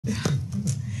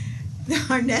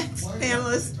Our next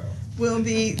panelist will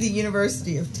be the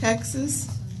University of Texas.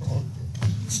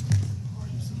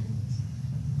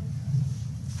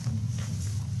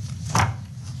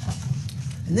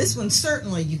 And this one,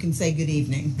 certainly you can say good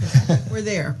evening. We're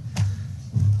there.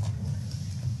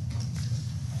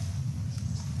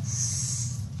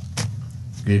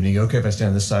 Good evening. Okay if I stand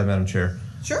on this side, Madam Chair?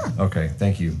 Sure. Okay,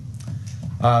 thank you.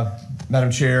 Madam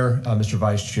Chair, Mr.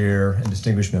 Vice Chair, and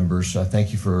distinguished members,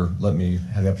 thank you for letting me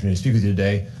have the opportunity to speak with you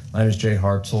today. My name is Jay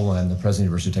Hartzell. I'm the President of the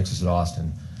University of Texas at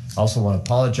Austin. I also want to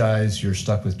apologize. You're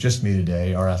stuck with just me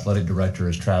today. Our athletic director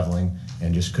is traveling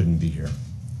and just couldn't be here.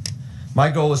 My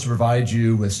goal is to provide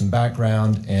you with some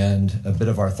background and a bit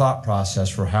of our thought process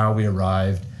for how we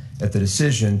arrived at the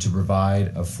decision to provide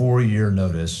a 4-year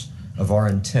notice of our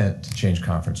intent to change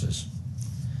conferences.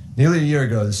 Nearly a year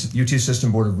ago, the UT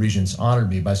System Board of Regents honored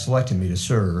me by selecting me to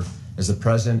serve as the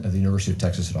president of the University of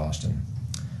Texas at Austin.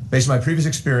 Based on my previous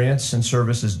experience and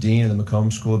service as dean of the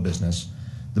McCombs School of Business,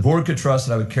 the board could trust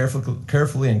that I would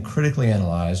carefully and critically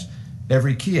analyze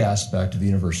every key aspect of the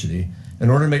university in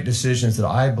order to make decisions that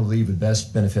I believe would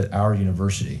best benefit our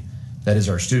university, that is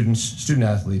our students, student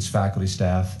athletes, faculty,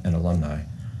 staff, and alumni.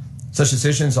 Such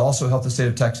decisions also help the state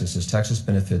of Texas as Texas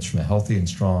benefits from a healthy and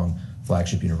strong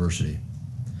flagship university.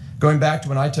 Going back to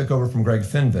when I took over from Greg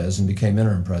Finvez and became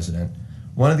interim president,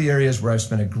 one of the areas where I've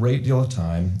spent a great deal of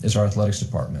time is our athletics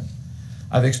department.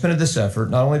 I've expended this effort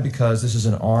not only because this is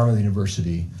an arm of the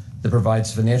university that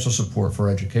provides financial support for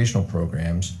educational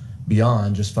programs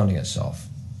beyond just funding itself.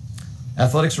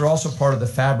 Athletics are also part of the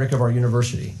fabric of our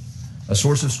university, a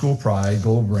source of school pride,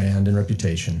 gold brand, and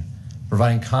reputation,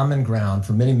 providing common ground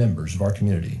for many members of our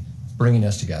community, bringing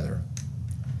us together.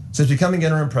 Since becoming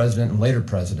interim president and later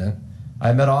president,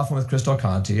 I met often with Chris Del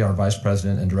Conte, our vice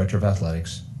president and director of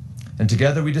athletics, and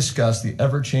together we discussed the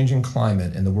ever-changing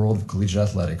climate in the world of collegiate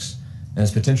athletics and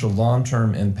its potential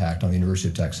long-term impact on the University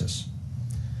of Texas.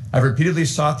 I've repeatedly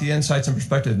sought the insights and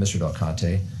perspective of Mr. Del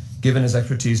Conte, given his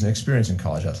expertise and experience in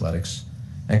college athletics,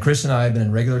 and Chris and I have been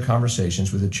in regular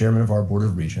conversations with the chairman of our Board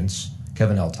of Regents,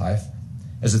 Kevin Eltife,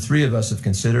 as the three of us have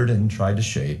considered and tried to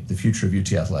shape the future of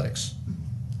UT athletics.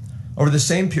 Over the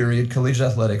same period, collegiate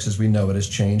athletics as we know it has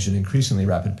changed at an increasingly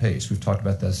rapid pace. We've talked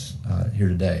about this here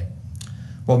today.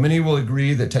 While many will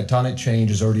agree that tectonic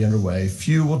change is already underway,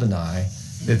 few will deny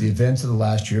that the events of the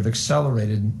last year have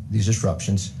accelerated these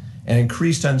disruptions and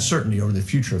increased uncertainty over the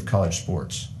future of college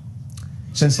sports.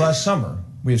 Since last summer,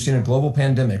 we have seen a global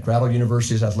pandemic rattle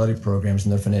universities' athletic programs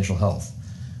and their financial health.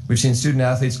 We've seen student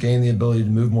athletes gain the ability to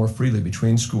move more freely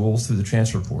between schools through the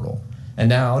transfer portal, and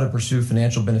now to pursue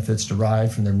financial benefits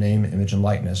derived from their name, image, and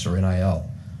likeness, or NIL.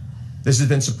 This has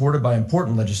been supported by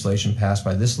important legislation passed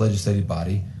by this legislative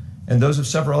body and those of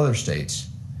several other states,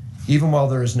 even while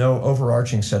there is no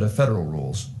overarching set of federal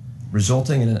rules,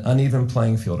 resulting in an uneven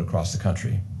playing field across the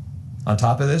country. On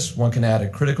top of this, one can add a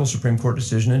critical Supreme Court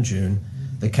decision in June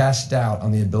that casts doubt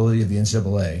on the ability of the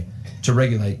NCAA to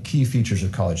regulate key features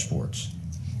of college sports.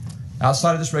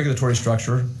 Outside of this regulatory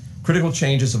structure, critical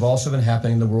changes have also been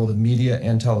happening in the world of media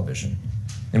and television,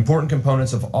 important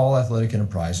components of all athletic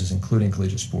enterprises, including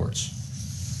collegiate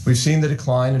sports. We've seen the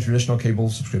decline in traditional cable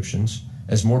subscriptions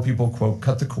as more people, quote,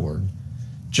 cut the cord,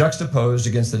 juxtaposed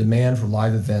against the demand for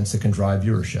live events that can drive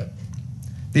viewership.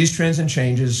 These trends and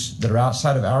changes that are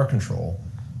outside of our control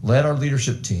led our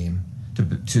leadership team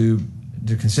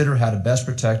to consider how to best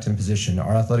protect and position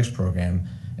our athletics program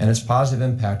and its positive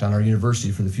impact on our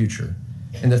university for the future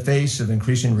in the face of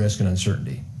increasing risk and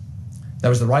uncertainty. That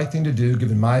was the right thing to do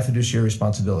given my fiduciary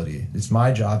responsibility. It's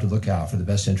my job to look out for the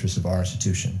best interests of our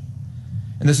institution.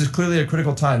 And this is clearly a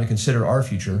critical time to consider our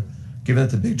future, given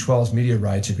that the Big 12's media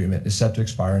rights agreement is set to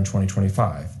expire in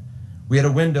 2025. We had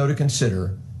a window to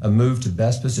consider a move to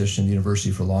best position the university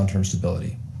for long-term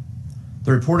stability.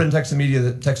 The report in Texas media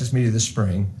this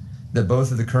spring that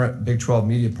both of the current Big 12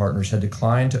 media partners had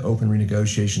declined to open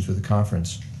renegotiations with the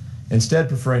conference, instead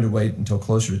preferring to wait until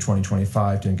closer to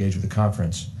 2025 to engage with the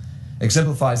conference,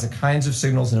 exemplifies the kinds of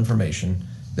signals and information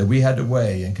that we had to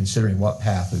weigh in considering what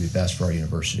path would be best for our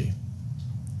university.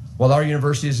 While our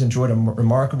university has enjoyed a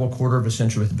remarkable quarter of a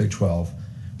century with the Big 12,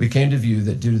 we came to view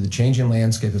that due to the changing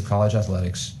landscape of college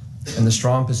athletics and the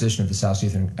strong position of the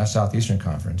Southeastern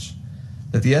Conference,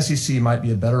 that the SEC might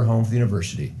be a better home for the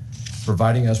university,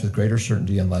 providing us with greater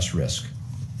certainty and less risk.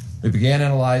 We began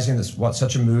analyzing what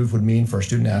such a move would mean for our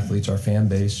student athletes, our fan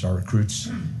base, our recruits,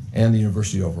 and the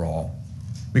university overall.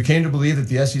 We came to believe that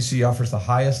the SEC offers the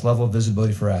highest level of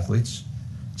visibility for athletes,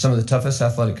 some of the toughest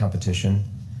athletic competition,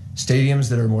 stadiums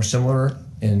that are more similar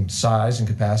in size and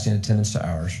capacity and attendance to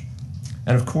ours,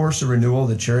 and of course the renewal of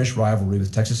the cherished rivalry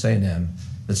with Texas A&M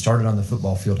that started on the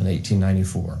football field in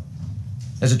 1894.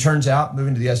 As it turns out,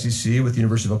 moving to the SEC with the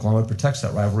University of Oklahoma protects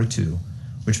that rivalry too,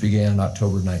 which began in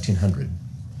October 1900.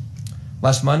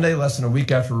 Last Monday, less than a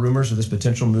week after rumors of this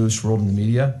potential move swirled in the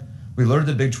media, we alerted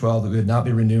the Big 12 that we would not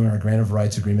be renewing our grant of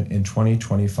rights agreement in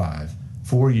 2025,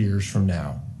 4 years from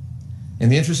now. In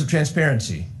the interest of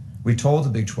transparency, we told the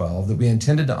Big 12 that we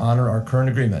intended to honor our current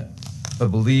agreement, but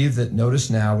believed that notice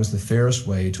now was the fairest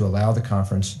way to allow the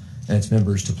conference and its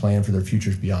members to plan for their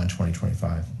futures beyond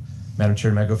 2025. Madam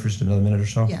Chair, may I go for just another minute or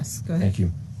so? Yes, go ahead. Thank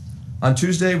you. On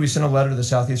Tuesday, we sent a letter to the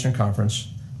Southeastern Conference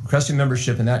requesting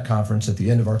membership in that conference at the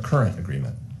end of our current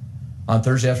agreement. On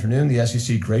Thursday afternoon, the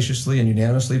SEC graciously and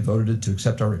unanimously voted to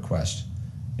accept our request,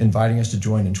 inviting us to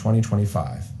join in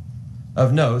 2025.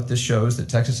 Of note, this shows that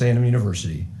Texas A&M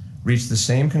University reached the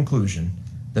same conclusion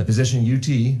that positioning UT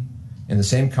in the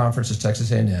same conference as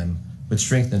Texas A&M would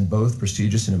strengthen both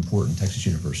prestigious and important Texas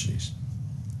universities.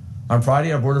 On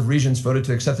Friday, our Board of Regents voted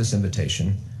to accept this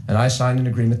invitation, and I signed an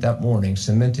agreement that morning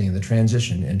cementing the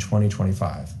transition in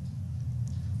 2025.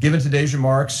 Given today's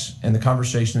remarks and the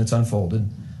conversation that's unfolded,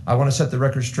 I want to set the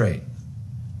record straight.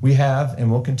 We have and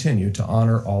will continue to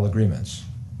honor all agreements.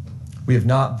 We have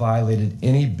not violated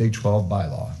any Big 12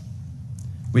 bylaw.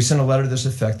 We sent a letter to this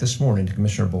effect this morning to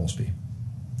Commissioner Bowlesby.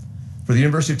 For the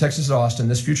University of Texas at Austin,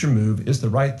 this future move is the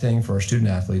right thing for our student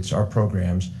athletes, our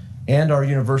programs, and our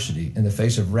university in the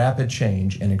face of rapid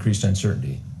change and increased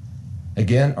uncertainty.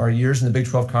 Again, our years in the Big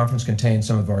 12 Conference contain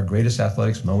some of our greatest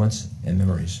athletics moments and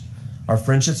memories. Our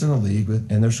friendships in the league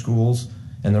and their schools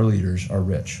and their leaders are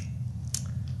rich.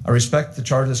 I respect the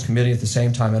charge of this committee, at the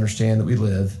same time understand that we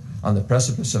live on the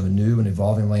precipice of a new and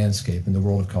evolving landscape in the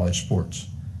world of college sports.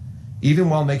 Even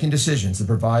while making decisions that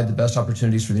provide the best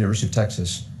opportunities for the University of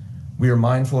Texas, we are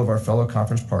mindful of our fellow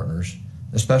conference partners,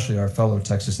 especially our fellow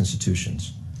Texas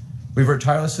institutions. We've worked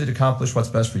tirelessly to accomplish what's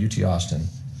best for UT Austin,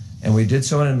 and we did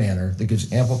so in a manner that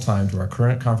gives ample time to our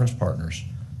current conference partners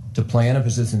to plan and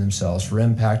position themselves for the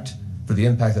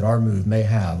impact that our move may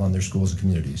have on their schools and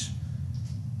communities.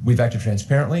 We've acted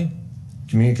transparently,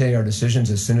 communicating our decisions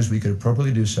as soon as we could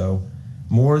appropriately do so,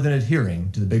 more than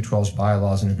adhering to the Big 12's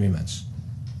bylaws and agreements.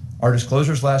 Our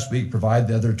disclosures last week provide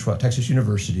the other Texas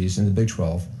universities in the Big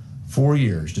 12 4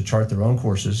 years to chart their own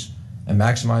courses and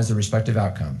maximize their respective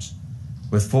outcomes,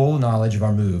 with full knowledge of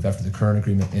our move after the current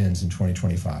agreement ends in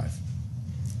 2025.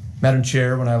 Madam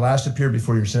Chair, when I last appeared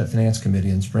before your Senate Finance Committee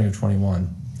in spring of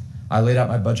 21, I laid out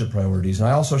my budget priorities, and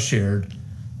I also shared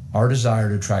our desire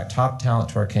to attract top talent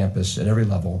to our campus at every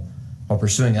level while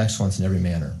pursuing excellence in every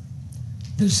manner.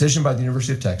 The decision by the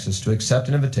University of Texas to accept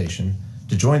an invitation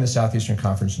to join the Southeastern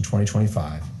Conference in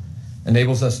 2025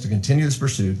 enables us to continue this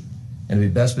pursuit and to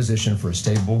be best positioned for a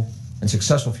stable and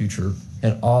successful future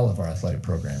in all of our athletic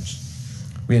programs.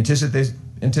 We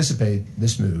anticipate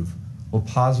this move will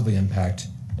positively impact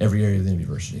every area of the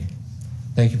university.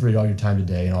 Thank you for all your time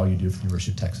today and all you do for the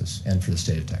University of Texas and for the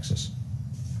state of Texas.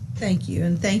 Thank you,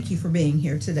 and thank you for being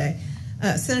here today.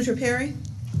 Senator Perry?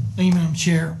 Thank you, Madam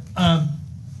Chair. I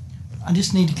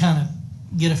just need to kind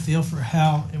of get a feel for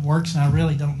how it works, and I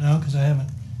really don't know because I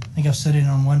think I've sat in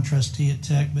on one trustee at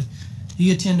Tech, but do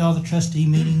you attend all the trustee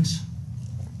meetings?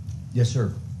 Yes,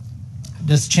 sir.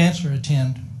 Does the chancellor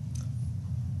attend?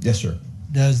 Yes, sir.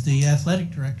 Does the athletic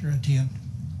director attend?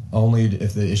 Only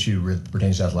if the issue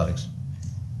pertains to athletics.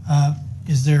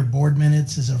 Is there board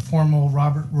minutes? Is it a formal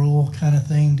Robert Rule kind of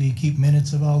thing? Do you keep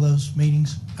minutes of all those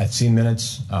meetings? I've seen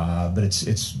minutes, but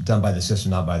it's done by the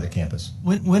system, not by the campus.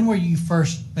 When were you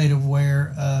first made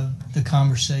aware of the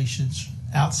conversations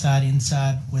outside,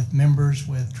 inside, with members,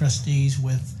 with trustees,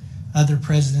 with other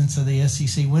presidents of the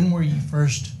SEC? When were you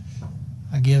first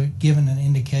given an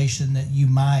indication that you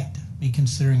might be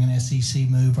considering an SEC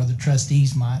move, or the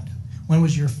trustees might? When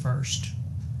was your first?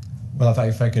 Well,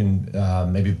 if I can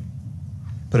maybe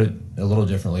put it a little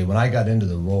differently, when I got into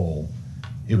the role,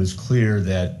 it was clear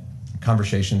that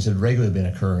conversations had regularly been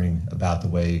occurring about the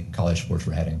way college sports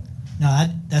were heading. No,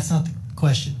 that's not the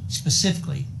question.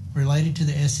 Specifically related to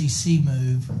the SEC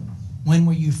move, when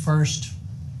were you first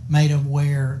made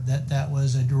aware that that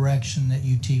was a direction that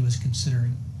UT was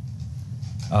considering?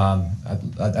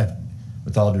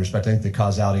 With all due respect, I think the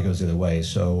causality goes the other way.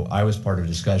 So I was part of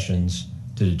discussions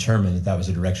to determine that that was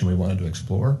a direction we wanted to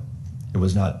explore. It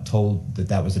was not told that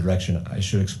that was the direction I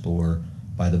should explore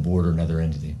by the board or another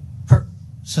entity.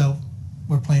 So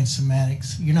we're playing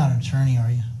semantics. You're not an attorney, are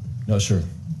you? No, sir.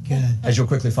 Good. As you'll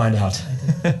quickly find out.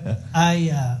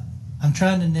 I'm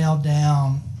trying to nail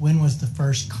down when was the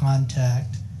first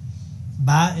contact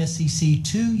by SEC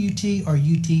to UT or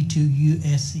UT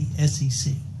to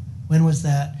SEC. When was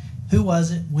that? Who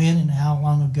was it? When and how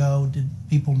long ago did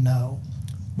people know?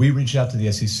 We reached out to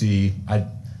the SEC. I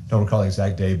don't recall the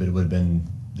exact day, but it would have been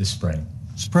this spring.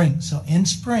 Spring. So in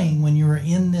spring, when you were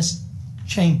in this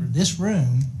chamber, this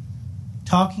room,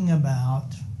 talking about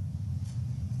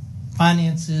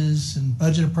finances and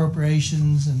budget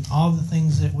appropriations and all the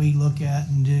things that we look at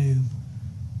and do,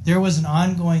 there was an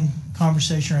ongoing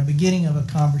conversation, or a beginning of a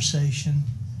conversation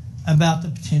about the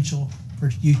potential for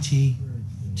UT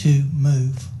to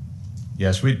move.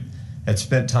 Yes, we had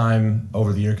spent time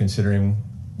over the year considering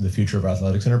the future of our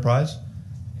athletics enterprise,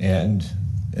 and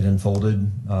it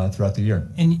unfolded throughout the year.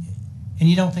 And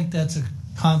you don't think that's a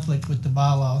conflict with the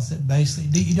bylaws, that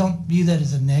basically, you don't view that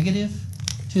as a negative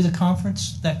to the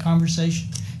conference, that conversation,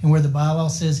 and where the bylaw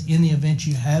says in the event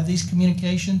you have these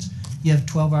communications, you have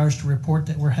 12 hours to report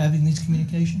that we're having these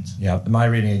communications? Yeah, my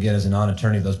reading again as a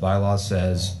non-attorney of those bylaws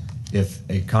says if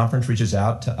a conference reaches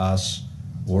out to us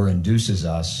or induces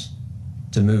us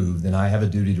to move, then I have a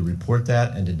duty to report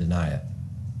that and to deny it.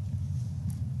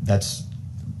 That's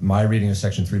my reading of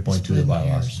Section 3.2 of the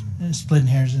bylaws. Splitting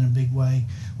hairs in a big way.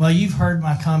 Well, you've heard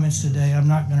my comments today. I'm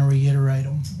not going to reiterate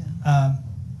them.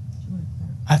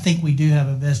 I think we do have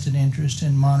a vested interest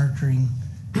in monitoring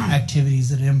activities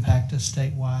that impact us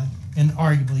statewide. And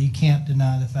arguably, you can't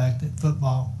deny the fact that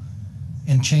football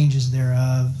and changes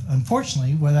thereof,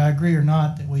 unfortunately, whether I agree or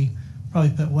not, that we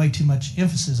probably put way too much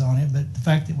emphasis on it, but the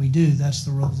fact that we do, that's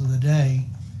the rules of the day,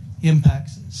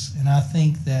 impacts us. And I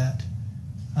think that,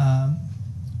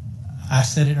 I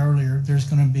said it earlier, there's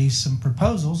going to be some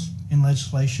proposals in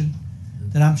legislation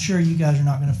that I'm sure you guys are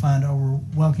not going to find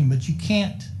overwhelming, but you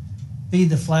can't be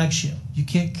the flagship. You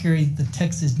can't carry the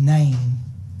Texas name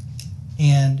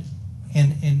and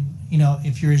you know,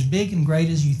 if you're as big and great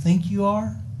as you think you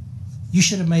are, you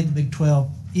should have made the Big 12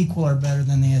 equal or better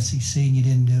than the SEC, and you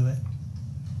didn't do it.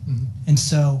 Mm-hmm. And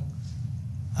so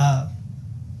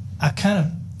I kind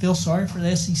of feel sorry for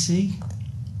the SEC.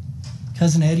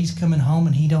 Cousin Eddie's coming home,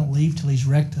 and he don't leave till he's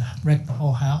wrecked the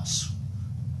whole house.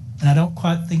 And I don't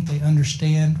quite think they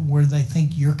understand where they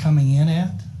think you're coming in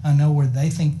at. I know where they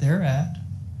think they're at.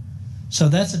 So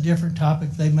that's a different topic.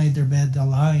 They've made their bed, they'll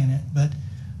lie in it. But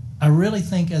I really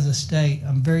think as a state,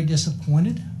 I'm very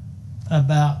disappointed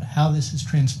about how this has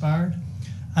transpired.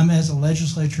 As a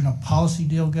legislature and a policy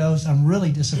deal goes, I'm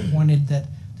really disappointed that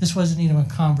this wasn't even a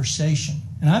conversation.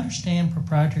 And I understand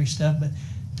proprietary stuff, but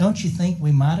don't you think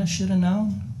we might have, should have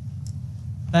known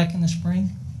back in the spring?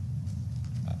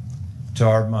 To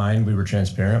our mind, we were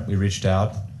transparent. We reached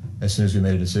out as soon as we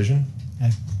made a decision,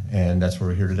 Okay. And that's where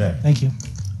we're here today. Thank you.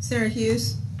 Sarah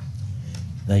Hughes.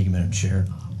 Thank you, Madam Chair.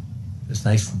 Just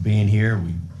thanks for being here.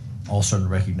 We all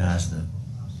certainly recognize the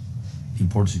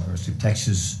importance of the University of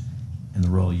Texas and the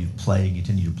role you've played and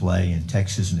continue to play in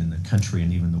Texas and in the country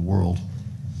and even the world,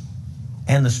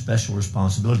 and the special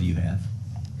responsibility you have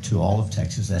to all of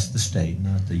Texas. That's the state,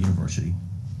 not the university.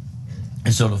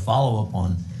 And so to follow up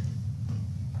on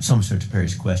some of Secretary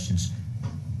Perry's questions,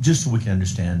 just so we can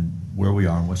understand where we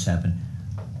are and what's happened,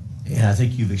 and I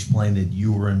think you've explained that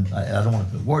you were in, I don't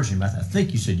want to put words in your mouth, I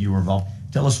think you said you were involved.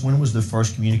 Tell us, when was the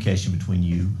first communication between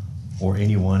you or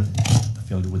anyone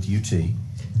affiliated with UT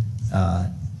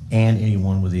and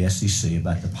anyone with the SEC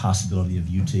about the possibility of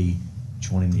UT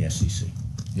joining the SEC?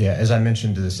 Yeah, as I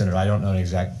mentioned to the Senator, I don't know an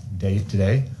exact date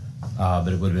today, but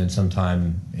it would have been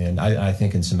sometime in, I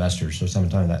think in semester, so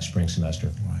sometime in that spring semester.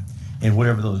 Right. And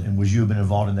whatever those, and would you have been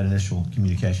involved in that initial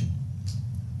communication?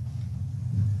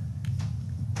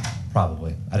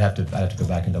 Probably. I'd have to go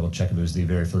back and double check if it was the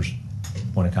very first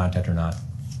point of contact or not.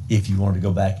 If you wanted to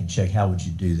go back and check, how would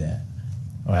you do that?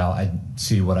 Well, I'd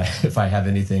see if I have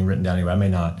anything written down anywhere. I may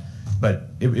not, but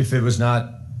if it was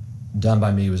not done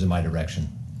by me, it was in my direction.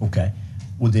 Okay.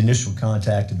 Would the initial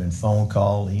contact have been phone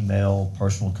call, email,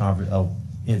 personal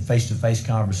face-to-face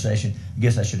conversation? I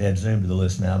guess I should add Zoom to the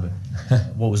list now, but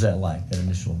what was that like, that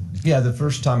initial? Yeah, the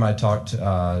first time I talked to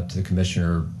the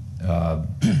commissioner,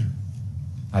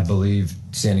 I believe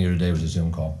standing here today was a Zoom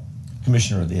call.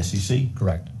 Commissioner of the SEC?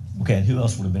 Correct. Okay, and who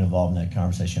else would have been involved in that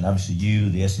conversation? Obviously you,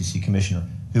 the SEC commissioner.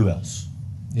 Who else?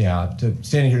 Yeah,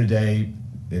 standing here today,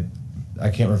 I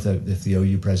can't remember if the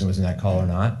OU president was in that call or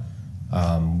not,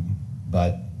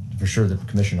 but for sure the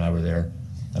commissioner and I were there,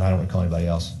 and I don't recall anybody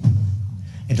else.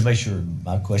 And to make sure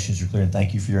my questions are clear, and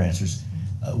thank you for your answers,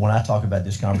 when I talk about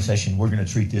this conversation, we're going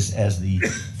to treat this as the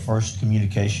first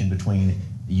communication between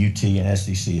the UT and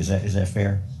SEC. Is that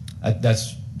fair?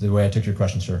 That's the way I took your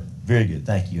question, sir. Very good,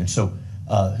 thank you. And so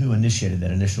who initiated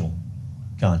that initial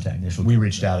contact? We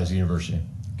reached out as a university.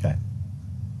 Okay.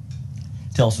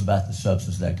 Tell us about the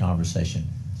substance of that conversation.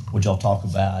 What y'all talk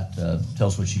about? Tell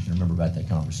us what you can remember about that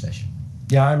conversation.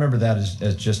 Yeah, I remember that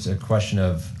as just a question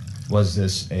of, was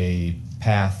this a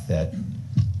path that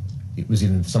it was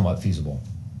even somewhat feasible?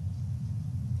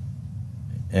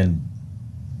 And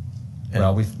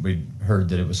Well, we heard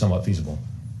that it was somewhat feasible.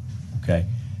 okay,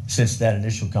 since that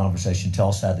initial conversation, tell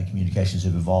us how the communications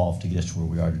have evolved to get us to where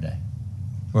we are today.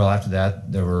 Well, after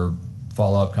that, there were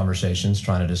follow-up conversations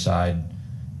trying to decide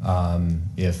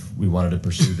if we wanted to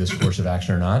pursue this course of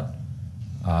action or not,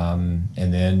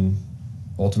 and then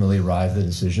ultimately arrived at the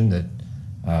decision that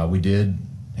we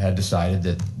had decided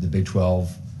that the Big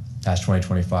 12 past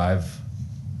 2025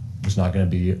 was not going to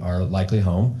be our likely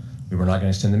home. We were not going to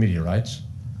extend the media rights.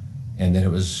 And then it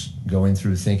was going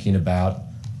through thinking about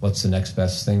what's the next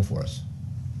best thing for us.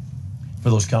 For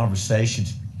those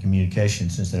conversations,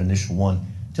 communications, since that initial one,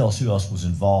 tell us who else was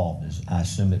involved. I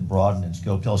assume it broadened in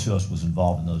scope. Tell us who else was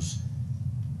involved in those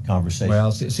conversations.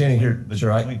 Well, standing here,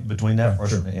 between that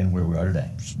person and where we are today.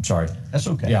 Sorry. That's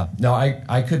okay. Yeah. No,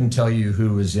 I couldn't tell you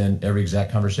who was in every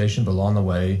exact conversation, but along the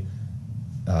way,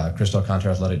 Chris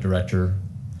Alcantara, athletic director,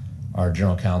 our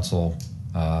general counsel,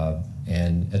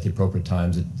 and at the appropriate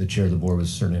times, the chair of the board was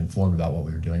certainly informed about what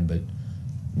we were doing, but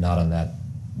not on that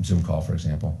Zoom call, for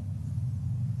example.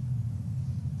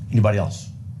 Anybody else?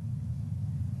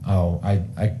 Oh,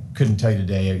 I couldn't tell you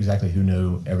today exactly who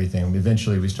knew everything.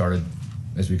 Eventually, we started,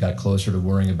 as we got closer to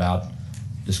worrying about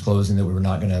disclosing that we were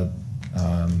not going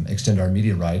to extend our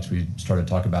media rights, we started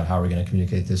talking about how we're going to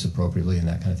communicate this appropriately and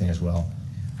that kind of thing as well.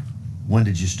 When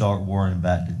did you start worrying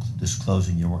about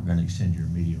disclosing you weren't going to extend your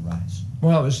media rights?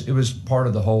 Well, it was part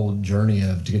of the whole journey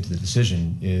to get to the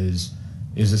decision. Is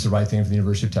this the right thing for the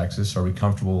University of Texas? Are we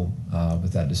comfortable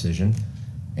with that decision?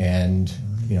 And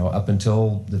up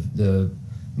until the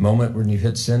moment when you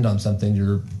hit send on something,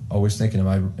 you're always thinking,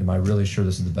 am I really sure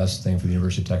this is the best thing for the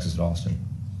University of Texas at Austin?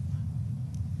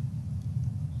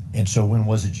 And so when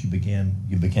was it you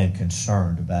became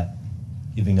concerned about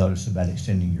giving notice about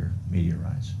extending your media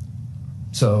rights?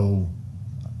 So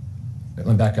let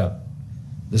me back up.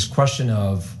 This question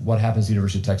of what happens to the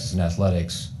University of Texas in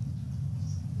athletics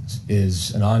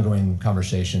is an ongoing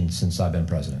conversation since I've been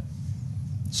president.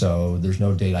 So there's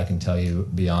no date I can tell you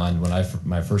beyond when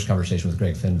my first conversation with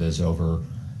Greg Finviz over,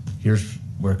 here's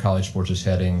where college sports is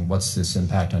heading, what's this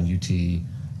impact on UT,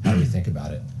 how do we think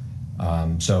about it?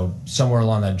 So somewhere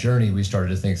along that journey, we started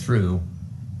to think through,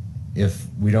 if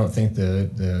we don't think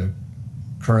the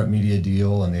current media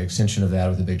deal and the extension of that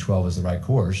with the Big 12 is the right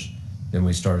course, then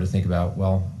we started to think about,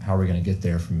 well, how are we going to get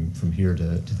there from here to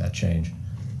that change?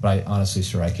 But I honestly,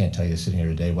 sir, I can't tell you sitting here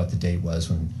today what the date was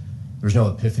when there was no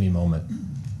epiphany moment.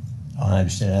 I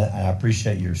understand. I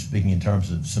appreciate your speaking in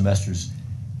terms of semesters.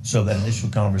 So that initial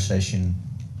conversation,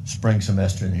 spring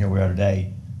semester, and here we are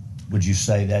today, would you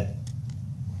say that,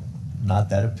 not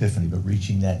that epiphany, but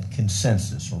reaching that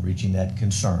consensus or reaching that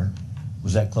concern,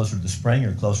 was that closer to the spring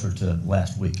or closer to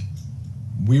last week?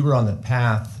 We were on the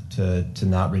path to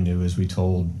not renew, as we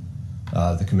told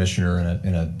the commissioner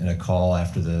in a call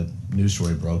after the news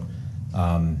story broke,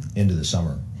 into the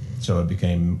summer. So it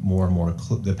became more and more,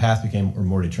 the path became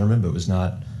more determined, but it was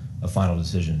not a final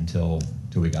decision until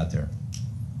we got there.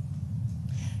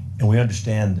 And we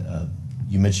understand,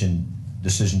 you mentioned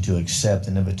decision to accept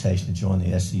an invitation to join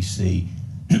the SEC.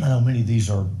 I know many of these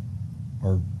are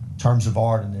terms of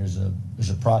art, and there's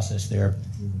a process there.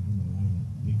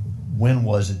 When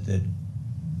was it that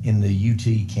in the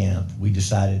UT camp we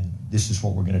decided this is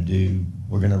what we're going to do?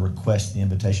 We're going to request the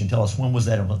invitation. Tell us, when was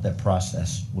that and what that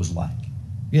process was like?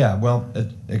 Yeah, well,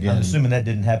 again, I'm assuming that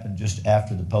didn't happen just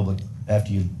after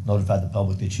you notified the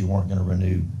public that you weren't going to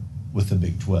renew with the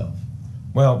Big 12.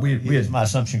 Well, Is my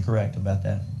assumption correct about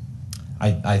that?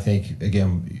 I think,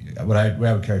 again, what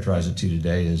I would characterize it to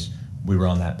today is we were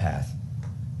on that path.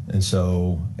 And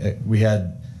so we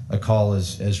had a call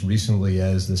as recently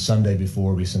as the Sunday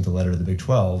before we sent the letter to the Big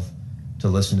 12 to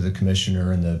listen to the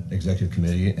commissioner and the executive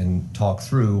committee and talk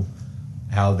through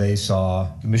how they saw.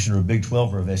 Commissioner of Big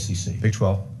 12 or of SEC? Big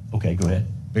 12. Okay, go ahead.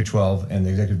 Big 12 and the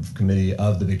executive committee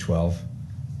of the Big 12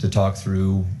 to talk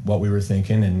through what we were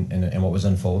thinking and what was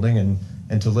unfolding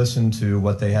and to listen to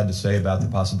what they had to say about the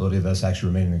possibility of us actually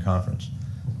remaining in the conference.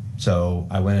 So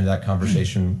I went into that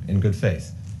conversation in good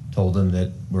faith, told them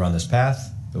that we're on this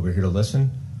path, that we're here to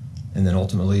listen, and then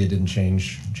ultimately it didn't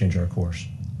change our course.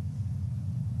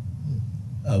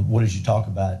 What did you talk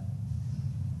about?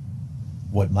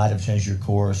 What might have changed your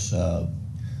course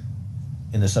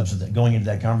in the substance that going into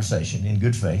that conversation in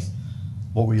good faith?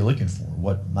 What were you looking for?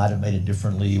 What might have made it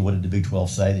differently? What did the Big 12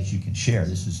 say that you can share?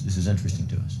 This is interesting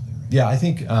to us. Yeah, I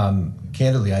think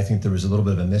candidly, I think there was a little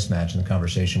bit of a mismatch in the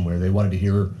conversation where they wanted to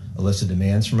hear a list of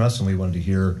demands from us, and we wanted to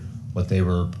hear what they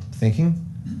were thinking,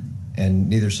 and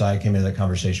neither side came into that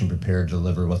conversation prepared to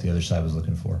deliver what the other side was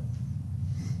looking for.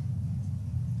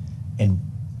 And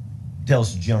tell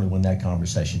us generally when that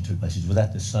conversation took place. Was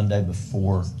that the Sunday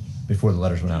before? Before the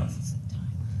letters went out.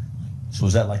 So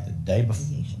was that like the day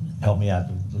before? Help me out.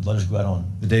 The letters go out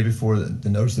on? The day before the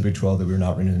notice of the Big 12 that we were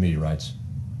not renewing the media rights.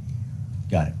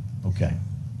 Got it. Okay.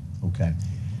 Okay.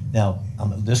 Now,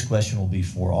 this question will be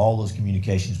for all those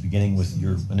communications, beginning with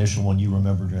your initial one you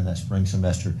remember during that spring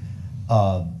semester.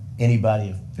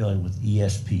 Anybody affiliated with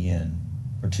ESPN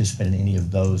participate in any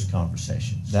of those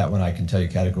conversations? That one I can tell you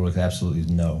categorically,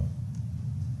 absolutely no.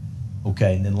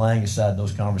 Okay, and then laying aside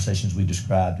those conversations we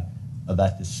described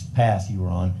about this path you were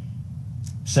on,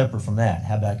 separate from that,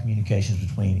 how about communications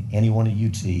between anyone at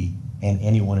UT and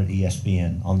anyone at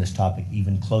ESPN on this topic,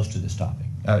 even close to this topic?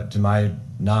 To my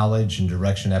knowledge and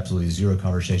direction, absolutely zero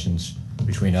conversations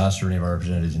between us or any of our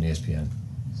representatives in ESPN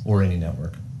or any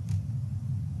network.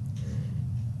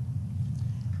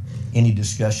 Any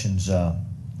discussions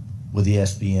with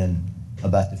ESPN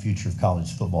about the future of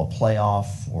college football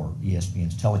playoff or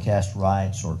ESPN's telecast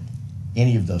rights or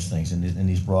any of those things in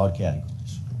these broad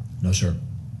categories? No, sir.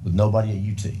 With nobody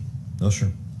at UT? No,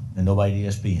 sir. And nobody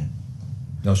at ESPN?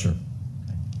 No, sir.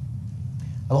 Okay.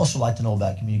 I'd also like to know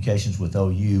about communications with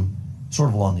OU, sort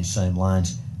of along these same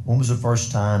lines. When was the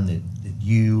first time that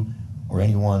you or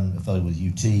anyone affiliated with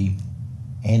UT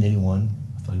and anyone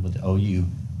affiliated with the OU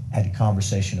had a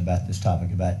conversation about this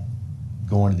topic, about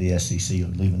going to the SEC or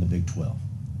leaving the Big 12?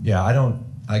 Yeah,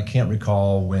 I can't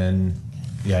recall when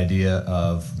the idea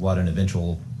of what an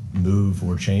eventual move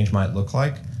or change might look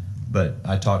like, but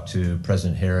I talked to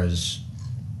President Harris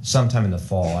sometime in the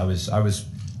fall. I was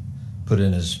put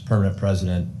in as permanent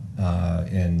president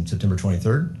in September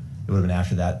 23rd. It would have been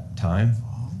after that time,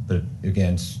 but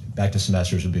again, back to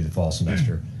semesters would be the fall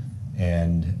semester.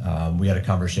 And we had a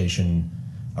conversation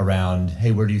around,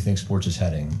 hey, where do you think sports is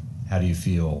heading? How do you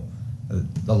feel?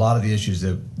 A lot of the issues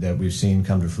that we've seen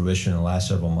come to fruition in the last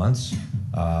several months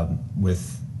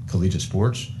with collegiate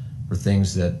sports were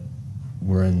things that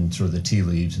were in sort of the tea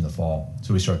leaves in the fall.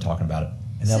 So we started talking about it.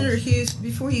 Senator Hughes,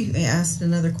 before you asked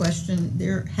another question,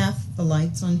 half the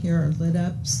lights on here are lit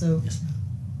up, so Yes, ma'am.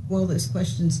 roll those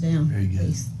questions down, Very good.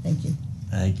 please. Thank you.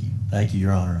 Thank you. Thank you,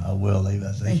 Your Honor. I will leave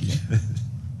that. Thank you.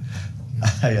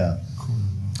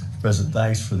 President,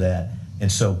 thanks for that.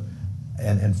 And so,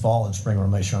 and fall and spring, I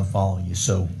want to make sure I'm following you.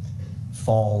 So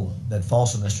that fall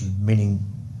semester, meaning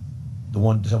the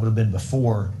one that would have been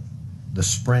before the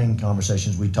spring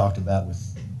conversations we talked about with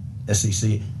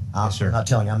SEC. Yes, sir. I'm not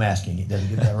telling, I'm asking. Did I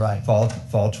get that right? Fall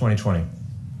 2020.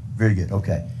 Very good.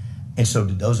 Okay. And so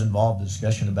did those involve the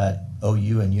discussion about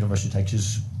OU and University of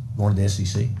Texas going to the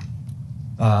SEC?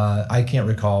 I can't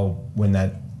recall when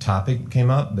that topic came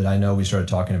up, but I know we started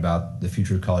talking about the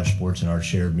future of college sports and our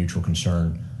shared mutual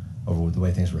concern over the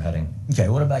way things were heading. Okay,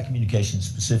 what about communication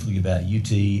specifically about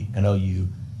UT and OU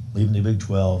leaving the Big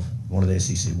 12, going to the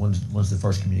SEC? When's the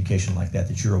first communication like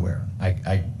that you're aware of?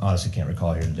 I honestly can't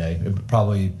recall here today.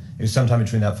 It was sometime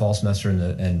between that fall semester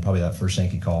and probably that first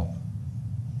Sankey call.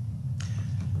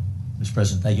 Mr.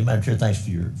 President, thank you. Madam Chair, thanks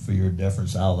for your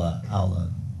deference. I'll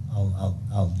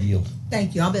yield.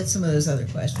 Thank you. I'll bet some of those other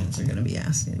questions are going to be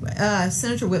asked anyway.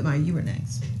 Senator Whitmire, you were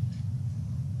next.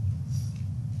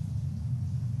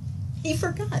 He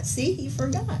forgot. See, he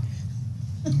forgot.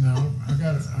 No, I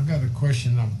got a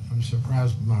question. I'm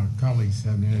surprised my colleagues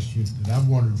haven't asked you that I've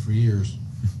wondered for years.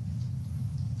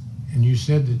 And you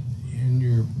said that in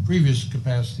your previous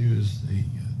capacity as the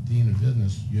Dean of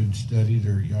Business, you'd studied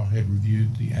or y'all had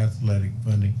reviewed the athletic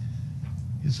funding.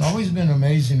 It's always been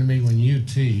amazing to me when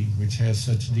UT, which has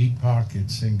such deep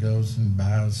pockets and goes and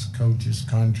buys coaches'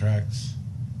 contracts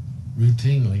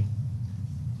routinely,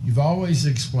 you've always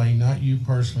explained, not you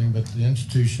personally, but the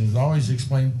institution has always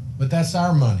explained, but that's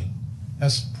our money.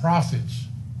 That's profits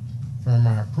from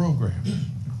our program.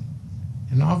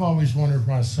 And I've always wondered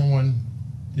why someone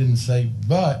didn't say,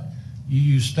 but you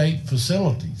use state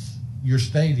facilities, your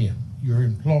stadium, your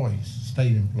employees,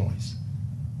 state employees,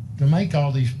 to make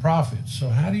all these profits. So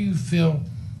how do you feel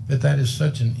that is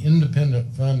such an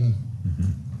independent fund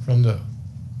from the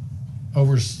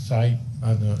oversight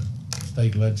by the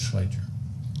state legislature?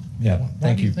 Yeah, Why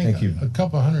thank do you. think Thank you. A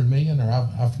couple $100 million, or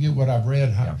I forget what I've read,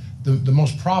 Yeah. the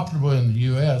most profitable in the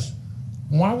U.S.,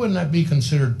 why wouldn't that be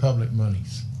considered public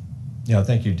monies? Yeah,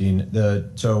 thank you, Dean.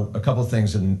 So a couple of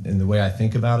things in the way I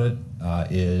think about it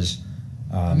is...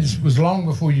 And this was long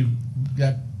before you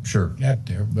got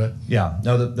there, but... Yeah,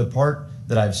 no, the part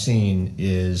that I've seen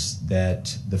is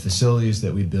that the facilities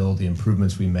that we build, the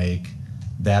improvements we make,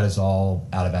 that is all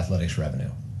out of athletics revenue.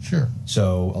 Sure.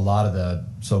 So a lot of the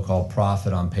so-called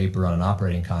profit on paper on an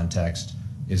operating context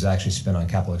is actually spent on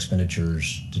capital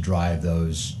expenditures to drive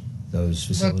those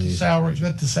facilities.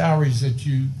 But the salaries that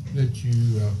you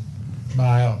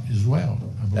buyout as well.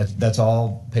 I believe. That's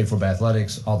all paid for by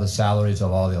athletics, all the salaries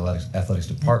of all the athletics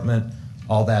department,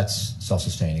 all that's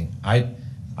self-sustaining.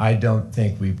 I don't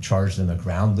think we've charged them a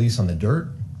ground lease on the dirt,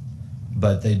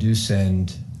 but they do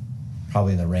send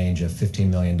probably in the range of $15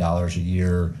 million a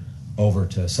year over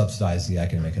to subsidize the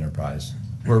academic enterprise.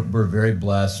 We're very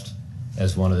blessed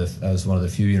as one of the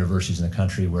few universities in the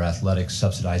country where athletics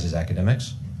subsidizes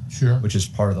academics, Sure. which is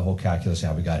part of the whole calculus of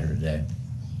how we got here today.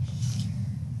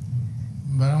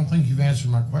 But I don't think you've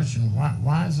answered my question.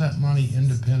 Why is that money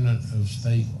independent of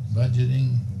state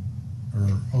budgeting or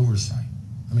oversight?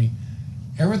 I mean,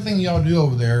 everything y'all do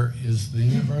over there is the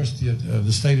University of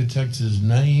the state of Texas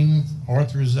name,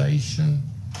 authorization.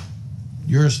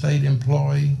 You're a state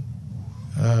employee.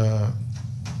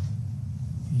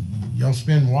 Y'all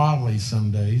spend wildly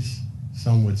some days,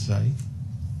 some would say,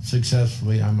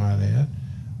 successfully, I might add.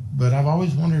 But I've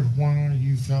always wondered why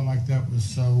you felt like that was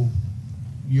so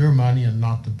your money and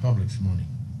not the public's money.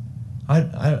 I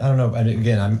don't know. And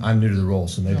again, I'm new to the role,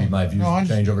 so maybe my views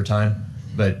change over time.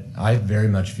 But I very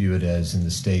much view it as in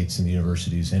the state's and the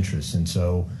university's interests. And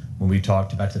so when we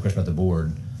talked back to the question about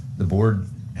the board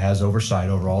has oversight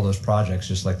over all those projects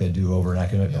just like they do over an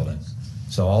academic building.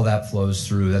 So all that flows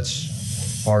through.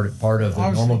 That's part of the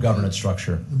Obviously, normal governance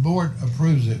structure. The board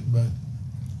approves it, but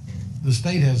the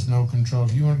state has no control.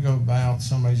 If you want to go buy out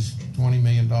somebody's $20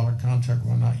 million contract,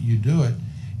 why not? You do it,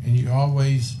 and you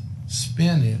always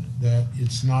spin it that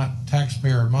it's not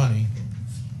taxpayer money,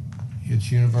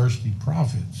 it's university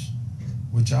profits,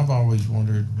 which I've always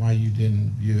wondered why you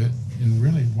didn't view it, and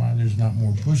really why there's not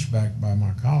more pushback by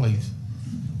my colleagues.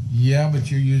 Yeah, but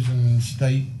you're using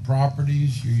state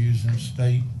properties, you're using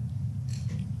state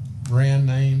brand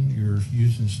name, you're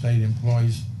using state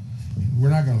employees.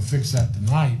 We're not going to fix that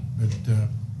tonight, but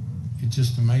it's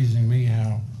just amazing me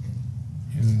how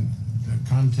in the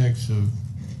context of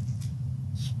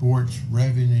sports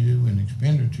revenue and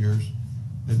expenditures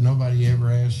that nobody ever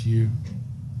asks you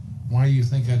why you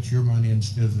think that's your money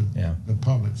instead of the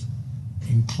public's.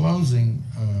 In closing,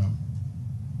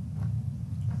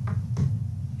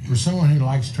 for someone who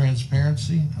likes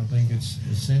transparency, I think it's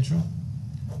essential.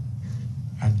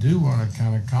 I do want to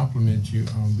kind of compliment you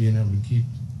on being able to keep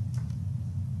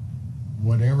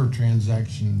whatever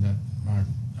transaction that my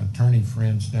attorney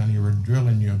friends down here were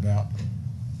drilling you about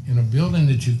in a building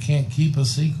that you can't keep a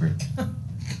secret.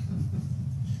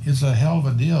 It's a hell of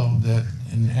a deal that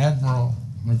an Admiral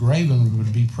McRaven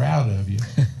would be proud of you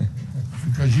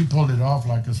because you pulled it off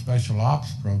like a special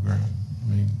ops program. I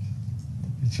mean,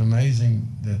 it's amazing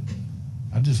that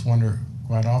I just wonder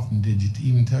quite often, did you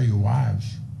even tell your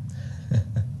wives?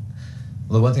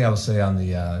 Well, the one thing I will say on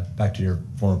the back to your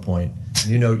former point,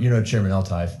 you know Chairman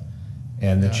Eltife,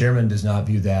 and the chairman does not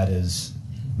view that as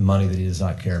money that he does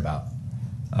not care about.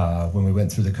 When we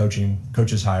went through the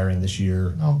coaches hiring this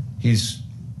year, he's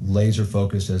laser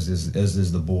focused, as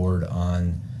is the board,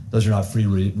 on those are not free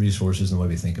resources in the way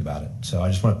we think about it. So I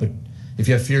just want to put, if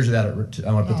you have fears of that,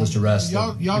 I want to put this to rest.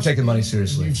 You're taking money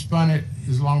seriously. You've spun it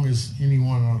as long as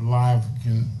anyone alive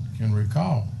can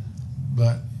recall,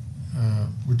 but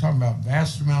we're talking about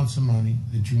vast amounts of money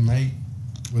that you make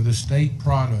with a state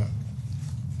product,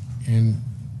 and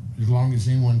as long as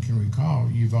anyone can recall,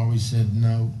 you've always said,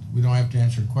 no, we don't have to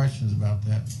answer questions about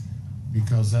that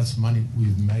because that's money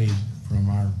we've made from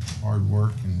our hard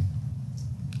work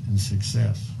and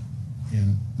success.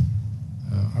 And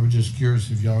I was just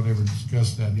curious if y'all had ever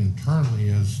discussed that internally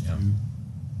as to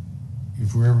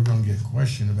if we're ever going to get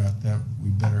questioned about that, we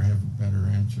better have a better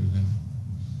answer than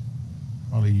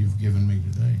probably you've given me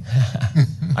today.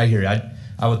 I hear you.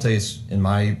 I will tell you, in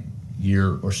my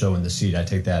year or so in the seat, I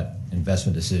take those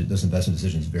investment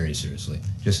decisions very seriously,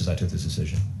 just as I took this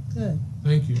decision. Good.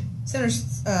 Thank you. Senator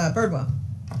Birdwell.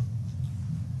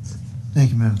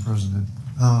 Thank you, Madam President.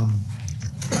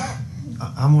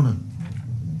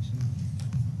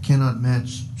 Cannot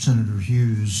match Senator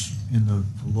Hughes in the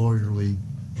lawyerly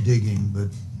digging, but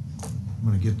I'm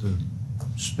going to get the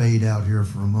spade out here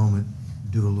for a moment,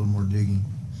 do a little more digging.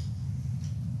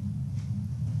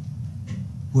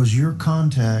 Was your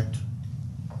contact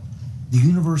the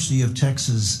University of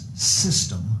Texas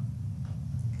system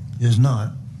is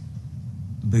not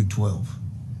the Big 12.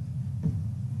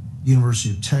 University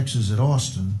of Texas at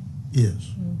Austin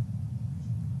is.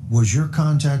 Was your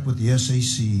contact with the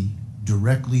SAC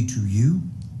directly to you,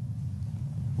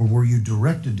 or were you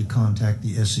directed to contact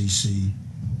the SAC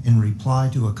in reply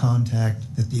to a contact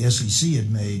that the SEC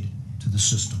had made to the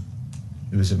system?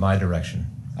 It was at my direction.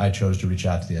 I chose to reach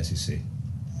out to the SEC.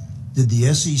 Did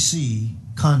the SEC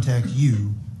contact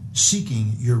you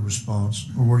seeking your response,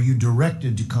 or were you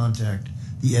directed to contact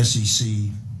the SEC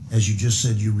as you just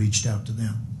said you reached out to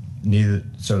them? Neither.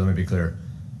 So let me be clear.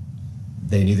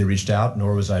 They neither reached out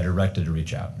nor was I directed to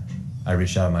reach out. I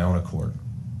reached out on my own accord.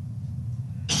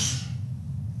 Is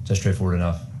that straightforward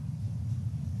enough?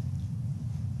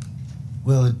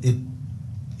 Well, it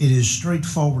is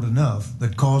straightforward enough,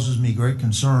 but causes me great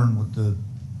concern with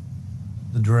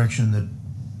the direction that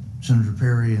Senator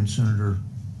Perry and Senator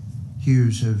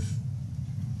Hughes have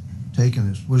taken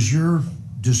this. Was your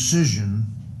decision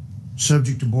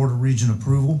subject to Board of Regent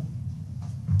approval?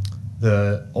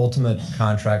 The ultimate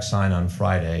contract signed on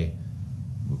Friday,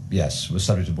 yes, was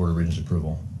subject to Board of Regents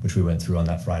approval, which we went through on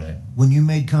that Friday. When you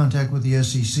made contact with the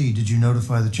SEC, did you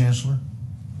notify the Chancellor?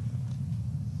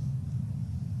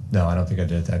 No, I don't think I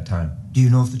did at that time. Do you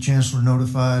know if the Chancellor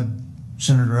notified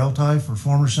Senator Eltife or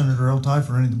former Senator Eltife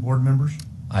or any of the board members?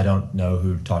 I don't know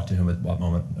who talked to whom at what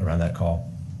moment around that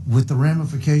call. With the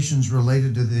ramifications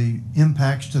related to the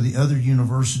impacts to the other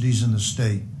universities in the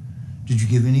state, did you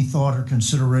give any thought or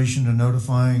consideration to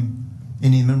notifying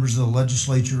any members of the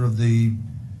legislature of the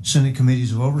Senate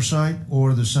committees of oversight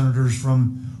or the senators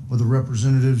from, or the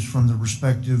representatives from the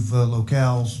respective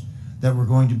locales that were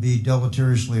going to be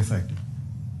deleteriously affected?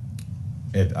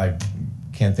 I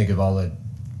can't think of all the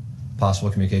possible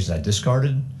communications I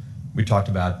discarded. We talked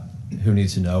about who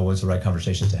needs to know, what's the right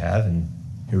conversations to have, and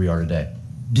here we are today.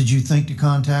 Did you think to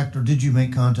contact, or did you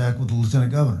make contact with the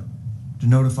Lieutenant Governor to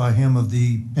notify him of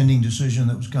the pending decision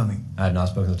that was coming? I had not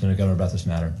spoken to the Lieutenant Governor about this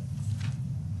matter.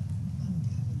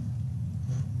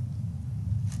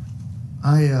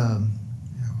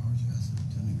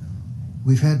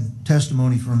 We've had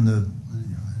testimony from the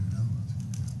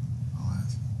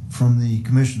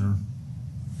commissioner,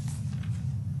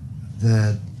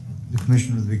 that the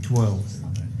commissioner of the Big 12,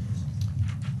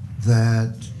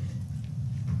 that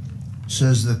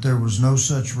says that there was no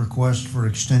such request for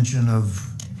extension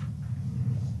of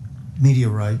media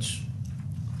rights.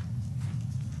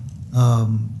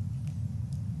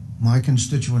 My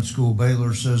constituent school,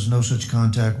 Baylor, says no such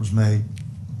contact was made.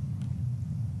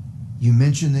 You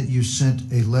mentioned that you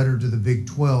sent a letter to the Big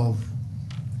 12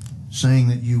 saying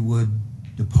that you would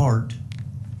depart.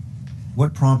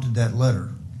 What prompted that letter?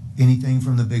 Anything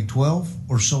from the Big 12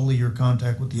 or solely your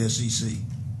contact with the SEC?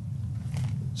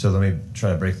 So let me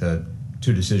try to break the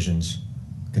two decisions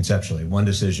conceptually. One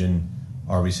decision,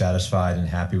 are we satisfied and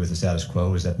happy with the status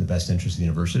quo? Is that in the best interest of the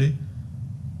university?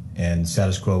 And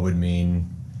status quo would mean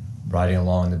riding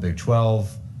along in the Big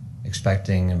 12,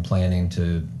 expecting and planning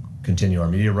to continue our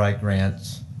media right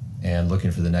grants and looking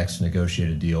for the next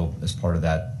negotiated deal as part of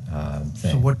that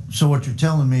thing. So what you're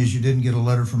telling me is you didn't get a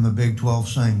letter from the Big 12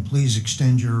 saying, please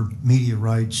extend your media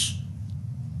rights.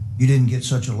 You didn't get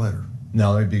such a letter.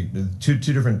 No, there'd be two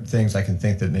different things I can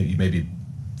think that maybe you may be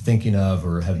thinking of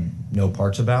or have no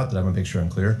parts about that I want to make sure I'm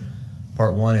clear.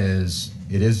 Part one is,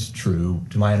 it is true,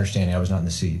 to my understanding, I was not in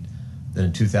the seat, that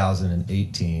in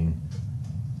 2018,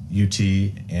 UT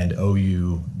and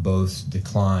OU both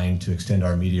declined to extend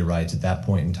our media rights at that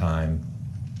point in time,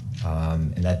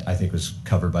 and that I think was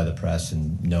covered by the press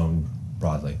and known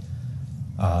broadly.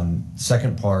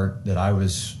 Second part that I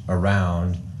was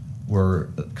around were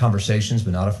conversations,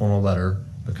 but not a formal letter,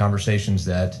 but conversations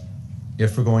that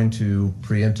if we're going to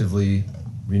preemptively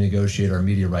renegotiate our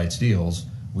media rights deals,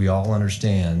 we all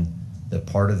understand that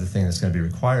part of the thing that's going to be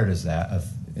required is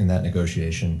in that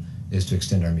negotiation is to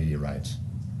extend our media rights.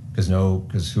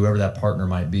 Because whoever that partner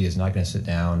might be is not going to sit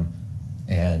down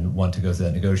and want to go through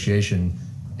that negotiation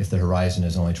if the horizon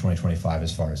is only 2025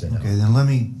 as far as they know. Okay, then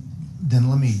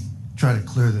let me try to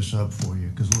clear this up for you,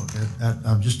 because look,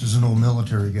 I'm just as an old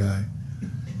military guy.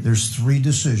 There's three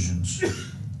decisions: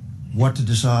 what to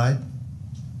decide,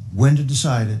 when to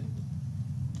decide it,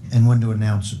 and when to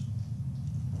announce it.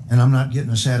 And I'm not getting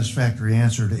a satisfactory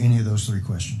answer to any of those three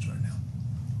questions right now.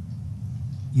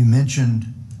 You mentioned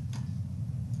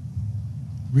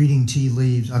reading tea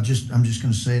leaves. I'm just going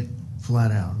to say it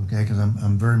flat out, okay? Because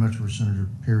I'm very much where Senator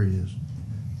Perry is.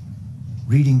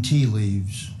 Reading tea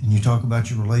leaves, and you talk about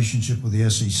your relationship with the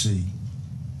SEC.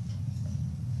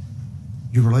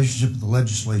 Your relationship with the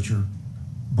legislature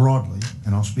broadly,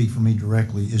 and I'll speak for me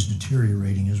directly, is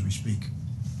deteriorating as we speak.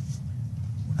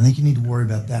 I think you need to worry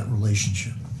about that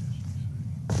relationship,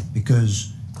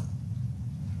 because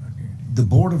the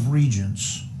Board of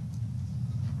Regents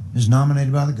is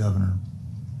nominated by the governor,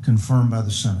 confirmed by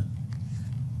the Senate.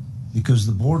 Because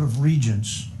the Board of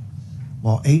Regents,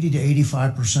 while 80 to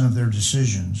 85% of their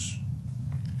decisions,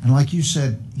 and like you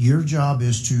said, your job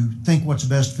is to think what's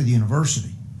best for the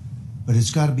university, but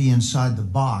it's got to be inside the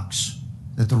box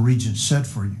that the Regents set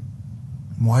for you.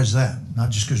 And why is that? Not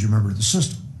just because you're a member of the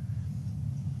system,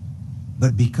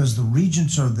 but because the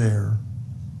Regents are there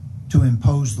to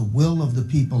impose the will of the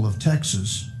people of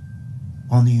Texas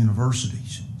on the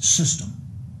university's system,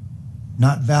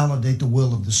 not validate the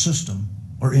will of the system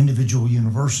or individual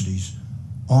universities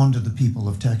onto the people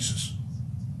of Texas.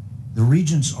 The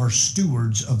regents are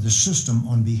stewards of the system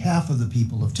on behalf of the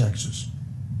people of Texas,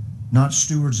 not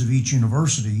stewards of each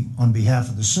university on behalf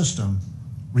of the system,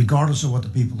 regardless of what the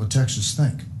people of Texas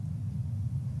think.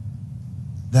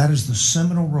 That is the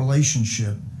seminal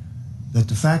relationship that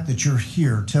the fact that you're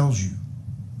here tells you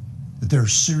that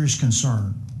there's serious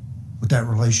concern with that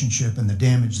relationship and the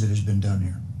damage that has been done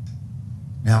here.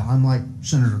 Now, I'm like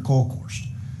Senator Colhorst.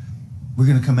 We're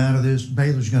going to come out of this.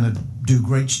 Baylor's going to do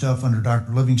great stuff under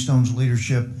Dr. Livingstone's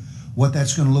leadership. What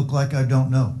that's going to look like, I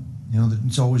don't know. You know,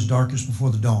 it's always darkest before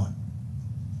the dawn.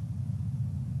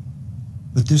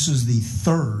 But this is the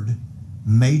third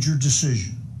major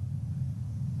decision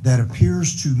that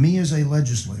appears to me as a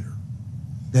legislator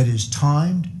that is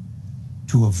timed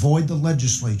to avoid the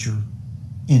legislature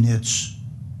in its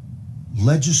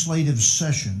legislative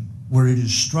session, where it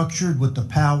is structured with the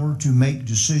power to make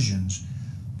decisions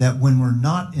that when we're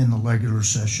not in the regular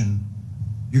session,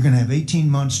 you're going to have 18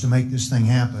 months to make this thing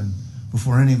happen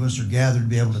before any of us are gathered to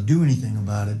be able to do anything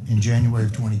about it in January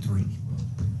of 23.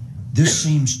 This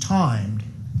seems timed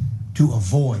to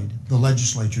avoid the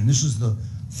legislature, and this is the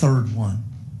third one.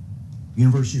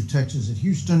 University of Texas at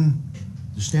Houston,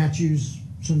 the statues,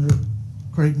 Senator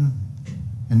Creighton,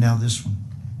 and now this one.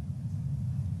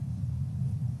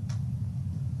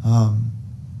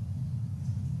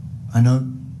 I know,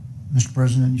 Mr.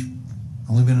 President, you've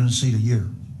only been in the seat a year,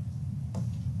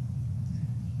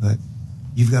 but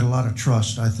you've got a lot of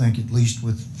trust, I think, at least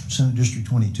with Senate District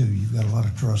 22, you've got a lot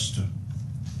of trust to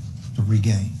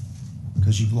regain,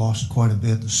 because you've lost quite a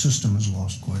bit. The system has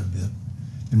lost quite a bit.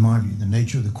 In my view, the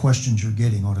nature of the questions you're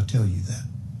getting ought to tell you that.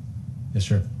 Yes,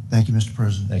 sir. Thank you, Mr.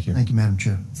 President. Thank you. Thank you, Madam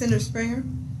Chair. Senator Springer?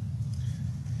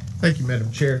 Thank you,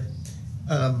 Madam Chair.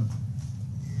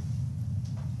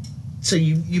 So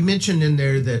you mentioned in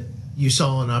there that you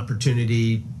saw an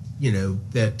opportunity, you know,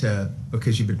 that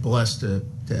because you've been blessed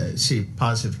to see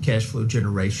positive cash flow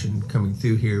generation coming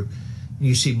through here,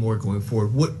 you see more going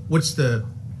forward. What's the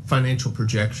financial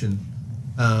projection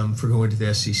for going to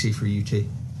the SEC for UT?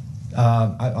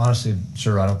 I honestly,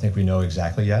 sir, I don't think we know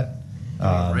exactly yet.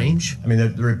 Range? I mean,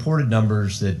 the reported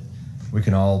numbers that we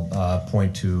can all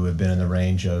point to have been in the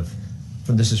range of,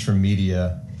 this is from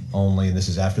media only, and this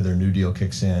is after their new deal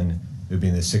kicks in, it would be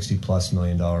in the $60+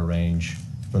 million range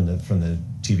from the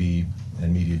TV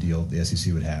and media deal the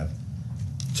SEC would have.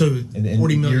 So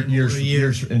 $40 million years.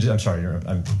 I'm sorry, I was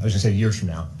going to say years from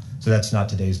now. So that's not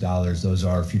today's dollars; those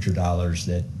are future dollars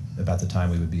that about the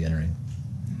time we would be entering.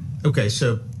 Okay,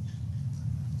 so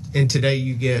and today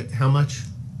you get how much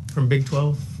from Big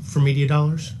 12 for media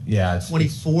dollars? Yeah, it's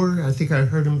 24. I think I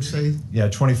heard him say. Yeah,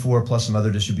 24 plus some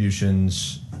other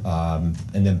distributions, and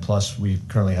then plus we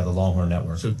currently have the Longhorn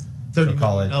Network. So $30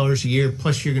 million a year,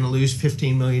 plus you're going to lose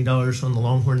 $15 million on the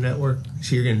Longhorn Network.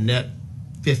 So you're going to net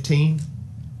 15.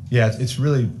 Yeah, it's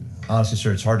really, honestly,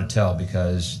 sir, it's hard to tell,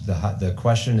 because the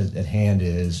question at hand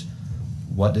is,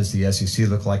 what does the SEC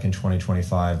look like in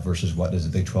 2025 versus what does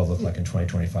the Big 12 look like in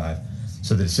 2025?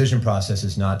 So the decision process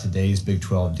is not today's Big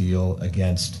 12 deal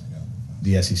against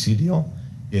the SEC deal.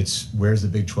 It's where's the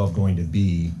Big 12 going to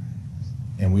be?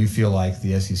 And we feel like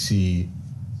the SEC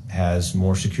has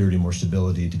more security, more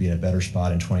stability to be in a better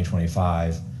spot in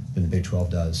 2025 than the Big 12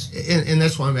 does. And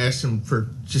that's why I'm asking for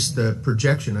just the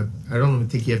projection. I don't even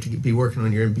think you have to be working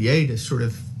on your MBA to sort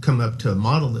of come up to a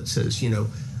model that says, you know,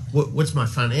 what's my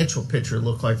financial picture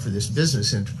look like for this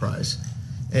business enterprise?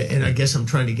 And I guess I'm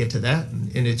trying to get to that.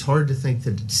 And it's hard to think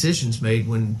that the decision's made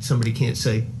when somebody can't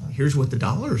say, here's what the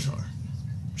dollars are.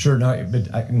 Sure, no,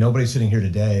 but nobody's sitting here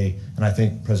today, and I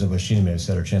think President Bushini may have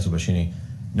said, or Chancellor Bushini,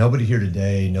 nobody here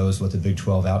today knows what the Big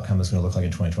 12 outcome is going to look like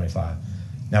in 2025.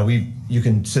 Now, you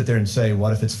can sit there and say,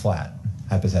 what if it's flat,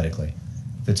 hypothetically?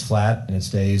 If it's flat and it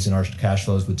stays and our cash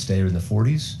flows would stay in the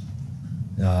 40s,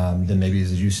 then maybe,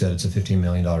 as you said, it's a $15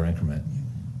 million increment.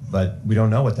 But we don't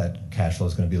know what that cash flow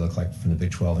is going to look like from the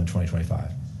Big 12 in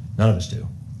 2025. None of us do.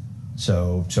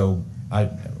 So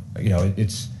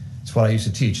it's what I used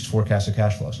to teach. It's forecasted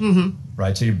cash flows,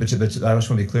 right? So, but I just want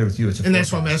to be clear with you. It's a and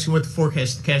forecast. That's why I'm asking what the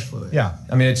forecasted cash flow is. Yeah,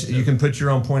 I mean, you can put your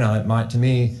own point on it. To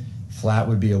me, flat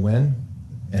would be a win,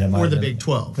 and it might for the have been, Big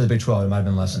 12. For the Big 12, it might have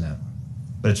been less than that.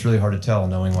 But it's really hard to tell,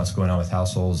 knowing what's going on with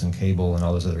households and cable and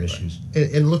all those other issues.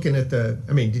 And looking at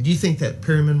did you think that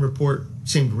Perryman report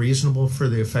seemed reasonable for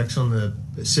the effects on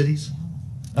the cities?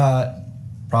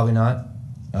 Probably not.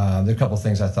 There are a couple of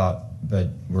things I thought, but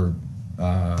were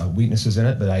weaknesses in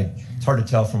it, but it's hard to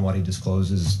tell from what he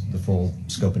discloses the full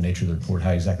scope and nature of the report,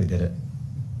 how he exactly did it.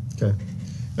 Okay.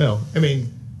 Well, I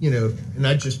mean, and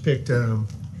I just picked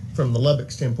from the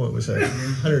Lubbock standpoint was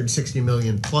 160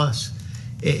 million plus,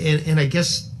 and I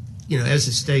guess as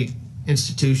a state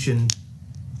institution,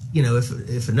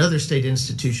 if another state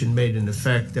institution made an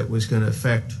effect that was going to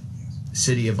affect the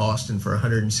city of Austin for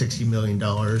 $160 million,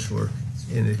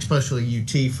 and especially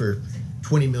UT for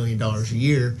 $20 million a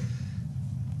year,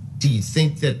 do you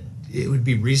think that it would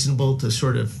be reasonable to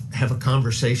sort of have a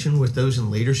conversation with those in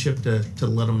leadership to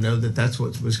let them know that that's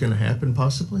what was going to happen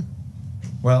possibly?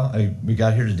 Well, we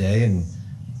got here today, and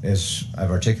as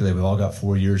I've articulated, we've all got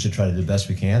 4 years to try to do the best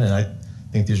we can, and I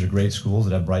think these are great schools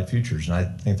that have bright futures, and I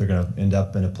think they're going to end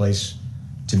up in a place,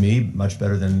 to me, much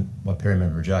better than what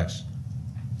Perryman projects.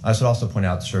 I should also point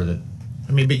out, sir, that...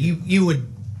 I mean, but you would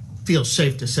feel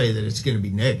safe to say that it's going to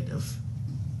be negative.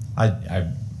 I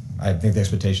think the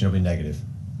expectation will be negative.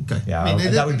 Okay. Yeah, I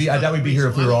mean, that would be here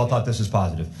if we were all thought this is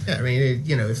positive. Yeah, I mean,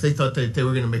 if they thought that they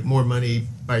were going to make more money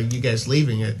by you guys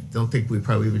leaving, I don't think we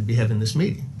probably would be having this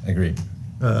meeting. Agreed.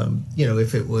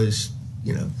 If it was,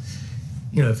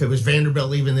 if it was Vanderbilt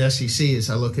leaving the SEC, as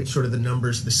I look at sort of the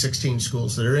numbers, the 16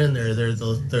 schools that are in there, they're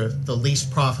the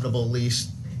least profitable,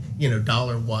 least,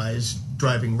 dollar-wise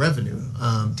driving revenue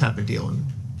type of deal. And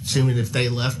assuming if they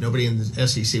left, nobody in the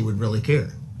SEC would really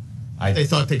care. They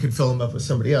thought they could fill them up with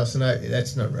somebody else, and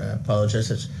that's not right. I apologize.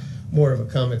 That's more of a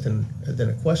comment than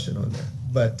a question on there.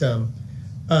 But on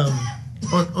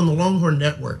the Longhorn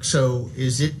Network, so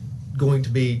is it going to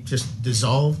be just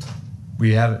dissolved?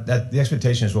 We have the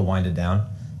expectation is we'll wind it down,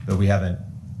 but we haven't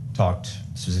talked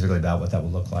specifically about what that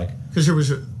will look like. Because there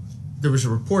was a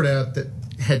report out that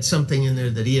had something in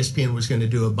there that ESPN was going to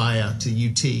do a buyout to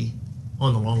UT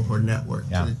on the Longhorn Network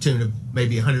to the tune of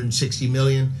maybe $160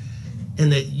 million. And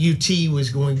that UT was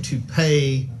going to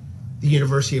pay the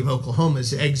University of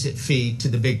Oklahoma's exit fee to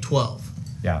the Big 12.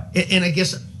 Yeah. And I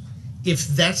guess if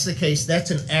that's the case,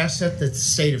 that's an asset that the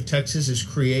state of Texas has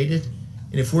created.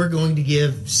 And if we're going to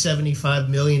give $75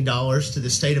 million to the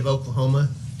state of Oklahoma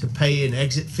to pay an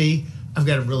exit fee, I've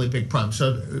got a really big problem.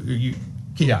 So you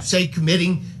say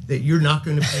committing that you're not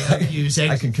going to pay OU's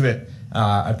exit? I can commit.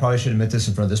 I probably should admit this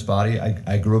in front of this body.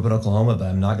 I grew up in Oklahoma, but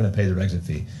I'm not going to pay their exit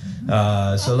fee.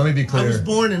 So let me be clear. I was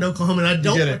born in Oklahoma, and I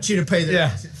don't want you to pay their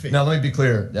exit fee. Now let me be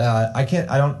clear. I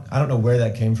don't know where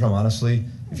that came from, honestly.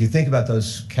 If you think about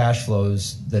those cash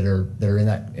flows that are in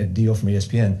that deal from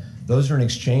ESPN, those are in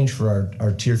exchange for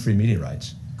our Tier 3 media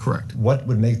rights. Correct. What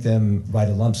would make them write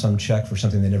a lump sum check for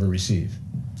something they never receive?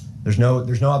 There's no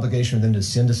obligation for them to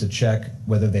send us a check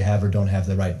whether they have or don't have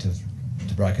the right to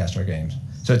broadcast our games.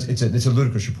 So it's a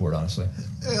ludicrous report, honestly.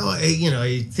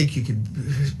 I think you could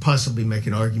possibly make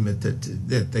an argument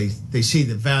that they see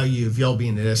the value of y'all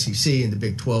being at SEC and the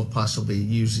Big 12 possibly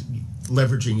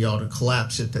leveraging y'all to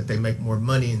collapse it, that they make more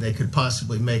money and they could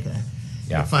possibly make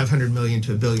 $500 million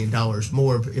to $1 billion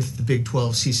more if the Big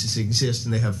 12 ceases to exist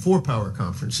and they have 4 power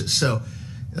conferences. So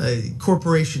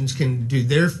corporations can do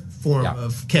their form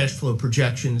of cash flow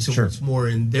projections and what's more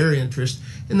in their interest,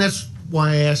 and that's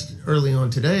why I asked early on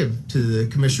today to the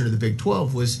commissioner of the Big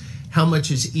 12 was how much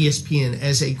is ESPN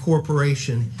as a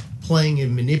corporation playing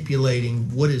and manipulating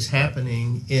what is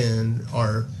happening in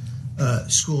our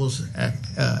schools'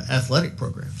 athletic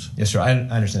programs. Yes, sir. I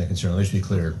understand the concern. Let me just be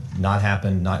clear. Not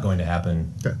happened, not going to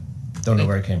happen. Okay. Don't know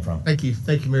where it came from. Thank you.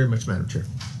 Thank you very much, Madam Chair.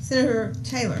 Senator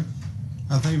Taylor.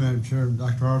 Thank you, Madam Chair.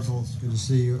 Dr. Hartzell, it's good to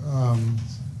see you. I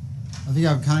think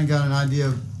I've kind of got an idea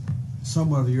of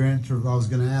somewhat of your answer. What I was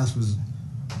going to ask was,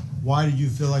 why did you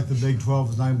feel like the Big 12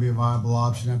 was not going to be a viable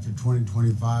option after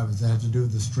 2025? Does that have to do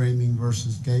with the streaming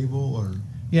versus cable, or?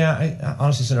 Yeah,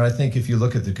 honestly, Senator, I think if you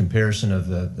look at the comparison of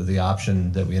the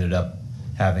option that we ended up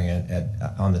having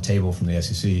on the table from the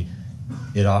SEC,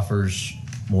 it offers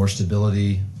more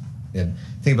stability. And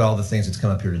think about all the things that's come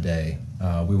up here today.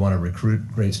 We want to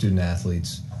recruit great student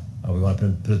athletes. We want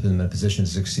to put them in a position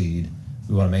to succeed.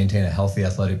 We want to maintain a healthy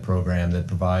athletic program that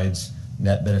provides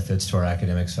net benefits to our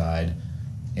academic side.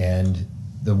 And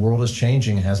the world is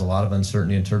changing and has a lot of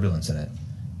uncertainty and turbulence in it.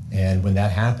 And when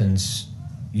that happens,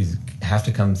 you have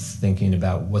to come thinking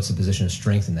about what's the position of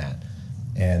strength in that.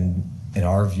 And in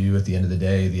our view, at the end of the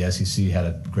day, the SEC had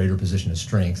a greater position of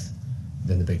strength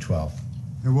than the Big 12.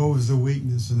 And what was the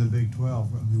weakness in the Big 12?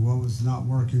 I mean, what was not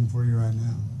working for you right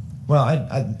now? Well,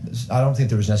 I don't think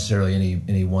there was necessarily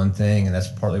any one thing, and that's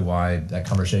partly why that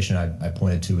conversation I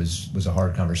pointed to was a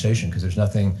hard conversation, because there's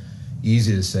nothing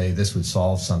easy to say this would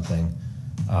solve something.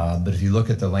 But if you look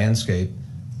at the landscape,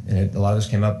 and a lot of this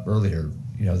came up earlier,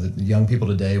 the young people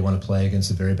today want to play against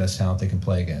the very best talent they can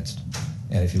play against.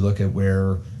 And if you look at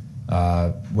where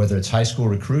Whether it's high school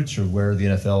recruits or where the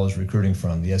NFL is recruiting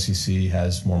from, the SEC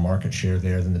has more market share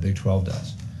there than the Big 12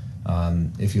 does.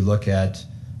 If you look at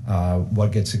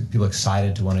what gets people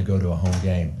excited to want to go to a home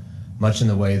game, much in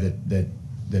the way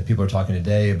that people are talking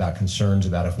today about concerns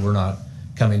about if we're not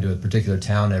coming to a particular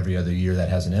town every other year, that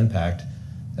has an impact.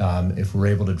 If we're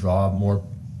able to draw more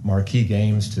marquee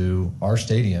games to our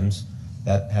stadiums,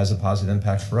 that has a positive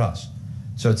impact for us.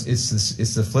 So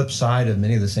it's the flip side of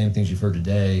many of the same things you've heard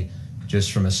today,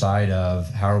 just from a side of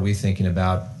how are we thinking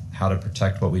about how to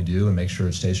protect what we do and make sure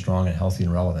it stays strong and healthy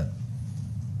and relevant.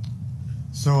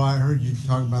 So I heard you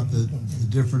talk about the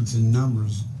difference in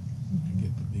numbers.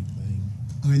 Get the big thing.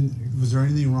 I mean, was there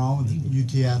anything wrong with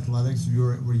UT athletics?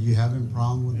 Were you having a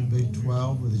problem with the Big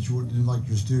 12, or that you didn't like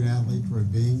your student athletes were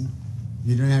being?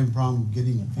 You didn't have a problem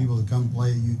getting people to come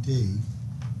play at UT?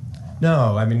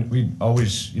 No, I mean, we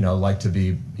always, like to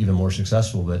be even more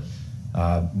successful, but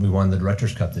we won the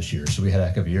Directors' Cup this year, so we had a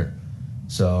heck of a year.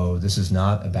 So this is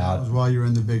not about... That was while you were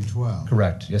in the Big 12.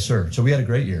 Correct, yes, sir. So we had a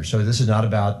great year. So this is not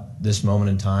about this moment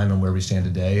in time and where we stand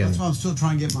today. That's why I'm still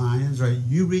trying to get my hands right.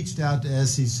 You reached out to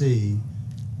SEC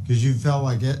because you felt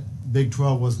like Big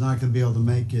 12 was not going to be able to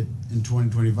make it in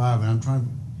 2025, and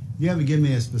you haven't given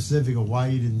me a specific of why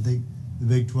you didn't think the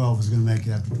Big 12 was going to make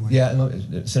it after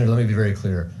 2025. Yeah, Senator, let me be very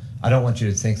clear. I don't want you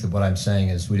to think that what I'm saying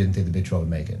is we didn't think the Big 12 would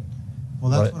make it.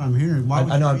 Well, that's what I'm hearing. Why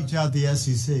would you reach out to the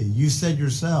SEC? You said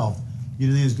yourself you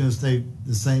didn't think it was going to stay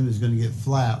the same, it was going to get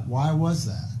flat. Why was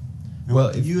that? And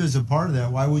well, you as a part of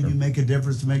that, why would you make a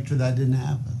difference to make sure that didn't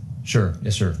happen? Sure,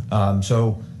 yes, sir.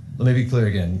 So let me be clear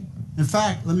again. In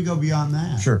fact, let me go beyond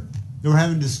that. Sure. They were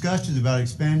having discussions about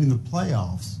expanding the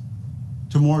playoffs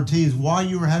to more teams while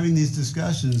you were having these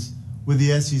discussions with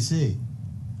the SEC.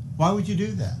 Why would you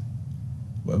do that?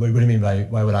 What do you mean by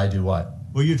why would I do what?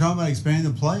 Well, you're talking about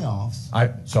expanding the playoffs.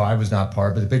 So I was not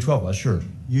part, but the Big 12 was, sure.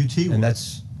 UT was. And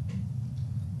that's...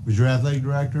 Was your athletic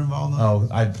director involved in that? Oh,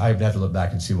 I'd have to look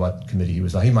back and see what committee he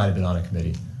was on. He might have been on a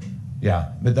committee.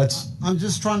 Yeah, but that's... I'm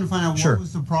just trying to find out Sure. what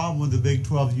was the problem with the Big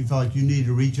 12 that you felt like you needed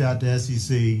to reach out to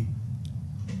SEC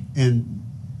and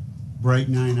break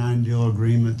 99-deal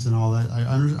agreements and all that.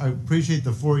 I appreciate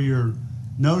the 4-year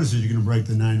notices you're going to break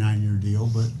the 99-year deal,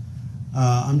 but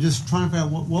I'm just trying to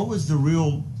find out what was the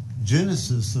real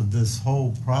genesis of this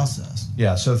whole process.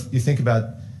 Yeah, so if you think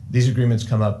about these agreements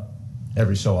come up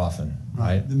every so often,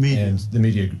 right? The media. And the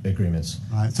media agreements.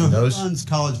 Right. So who runs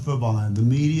college football now? The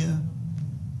media?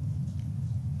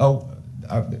 Oh,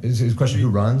 is the question who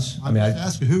runs? I'm just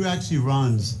asking who actually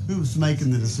runs, who's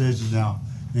making the decisions now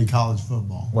in college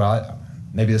football? Well,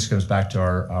 maybe this goes back to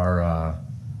our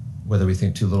whether we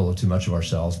think too little or too much of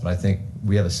ourselves, but I think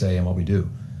we have a say in what we do.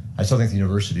 I still think the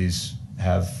universities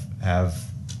have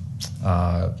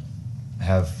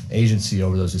agency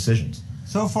over those decisions.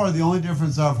 So far, the only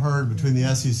difference I've heard between the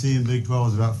SEC and Big 12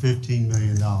 is about $15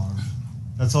 million.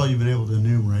 That's all you've been able to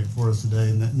enumerate for us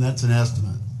today, and that's an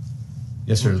estimate.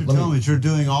 Yes, sir. What you're telling me is you're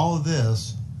doing all of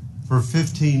this for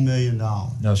 $15 million.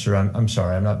 No, sir, I'm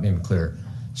sorry. I'm not being clear.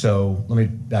 So let me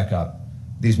back up.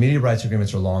 These media rights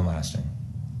agreements are long-lasting.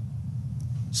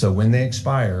 So when they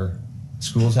expire,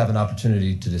 schools have an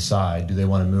opportunity to decide, do they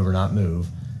want to move or not move?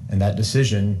 And that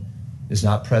decision is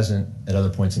not present at other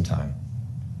points in time.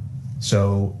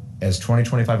 So as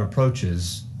 2025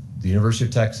 approaches, the University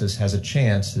of Texas has a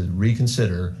chance to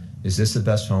reconsider, is this the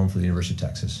best home for the University of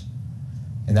Texas?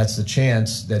 And that's the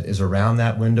chance that is around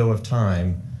that window of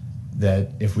time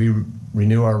that if we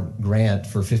renew our grant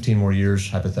for 15 more years,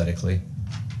 hypothetically,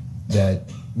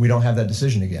 that we don't have that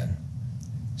decision again.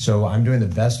 So I'm doing the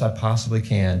best I possibly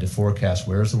can to forecast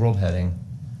where's the world heading,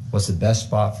 what's the best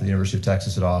spot for the University of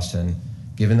Texas at Austin,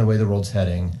 given the way the world's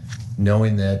heading,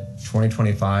 knowing that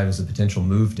 2025 is a potential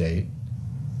move date,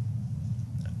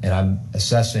 and I'm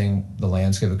assessing the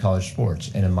landscape of college sports.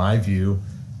 And in my view,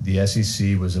 the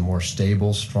SEC was a more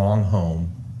stable, strong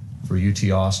home for UT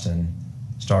Austin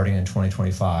starting in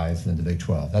 2025 than the Big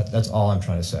 12. That's all I'm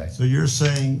trying to say. So you're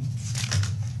saying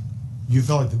you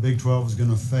felt like the Big 12 was going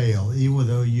to fail, even with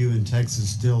OU and Texas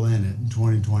still in it in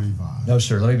 2025? No,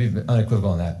 sir. Let me be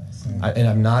unequivocal on that. And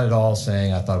I'm not at all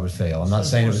saying I thought it would fail. I'm not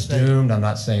saying it was doomed. I'm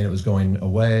not saying it was going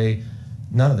away.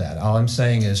 None of that. All I'm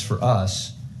saying is for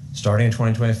us, starting in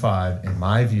 2025, in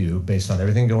my view, based on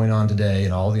everything going on today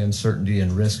and all the uncertainty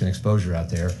and risk and exposure out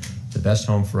there, the best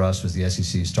home for us was the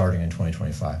SEC starting in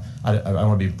 2025. I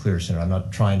want to be clear, Senator. I'm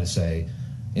not trying to say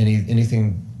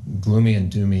anything gloomy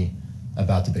and doomy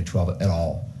about the Big 12 at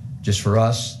all. Just for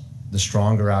us, the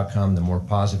stronger outcome, the more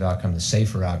positive outcome, the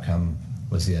safer outcome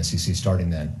was the SEC starting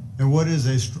then. And what is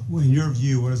in your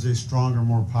view, what is a stronger,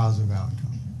 more positive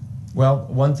outcome? Well,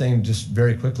 one thing just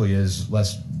very quickly is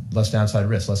less downside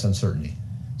risk, less uncertainty.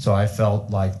 So I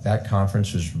felt like that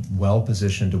conference was well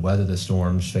positioned to weather the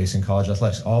storms facing college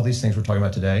athletics. All these things we're talking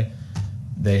about today,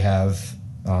 they are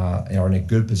in a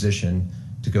good position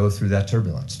to go through that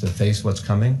turbulence, to face what's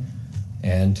coming,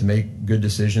 and to make good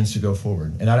decisions to go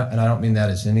forward. And I don't mean that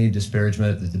as any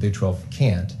disparagement that the Big 12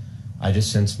 can't. I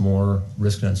just sense more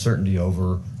risk and uncertainty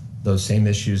over those same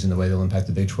issues in the way they'll impact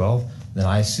the Big 12 than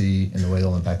I see in the way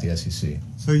they'll impact the SEC.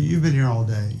 So you've been here all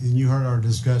day, and you heard our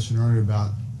discussion earlier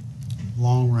about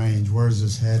long range. Where is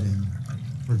this heading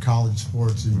for college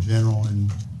sports in general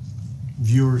and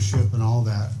viewership and all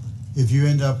that? If you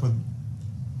end up with,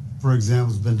 for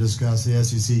example, it's been discussed, the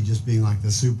SEC just being like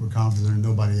the super conference and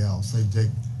nobody else. They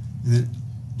take, and then,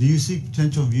 do you see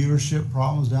potential viewership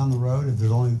problems down the road if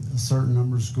there's only a certain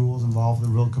number of schools involved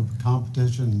in real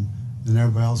competition and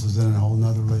everybody else is in a whole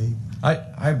nother league?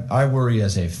 I worry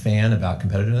as a fan about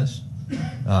competitiveness,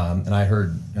 and I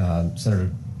heard Senator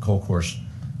Colcourse.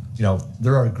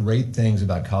 There are great things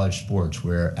about college sports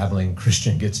where Abilene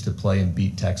Christian gets to play and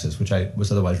beat Texas, which I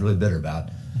was otherwise really bitter about.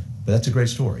 But that's a great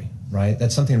story, right?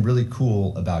 That's something really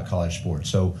cool about college sports.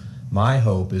 So my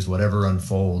hope is whatever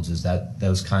unfolds is that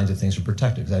those kinds of things are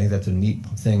protected, because I think that's a neat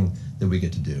thing that we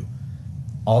get to do.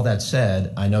 All that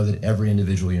said, I know that every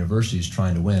individual university is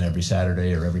trying to win every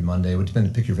Saturday or every Monday. It would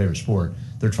depend, pick your favorite sport.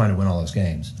 They're trying to win all those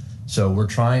games. So we're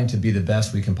trying to be the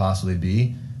best we can possibly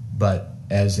be, but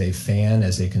as a fan,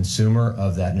 as a consumer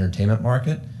of that entertainment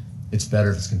market, it's better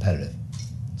if it's competitive.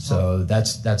 So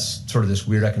that's sort of this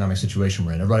weird economic situation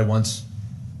we're in. Everybody wants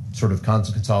sort of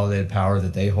consolidated power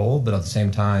that they hold, but at the same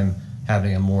time,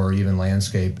 having a more even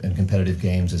landscape and competitive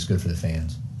games is good for the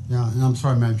fans. Yeah, and I'm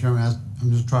sorry, Madam Chairman,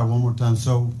 I'm just trying one more time.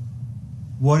 So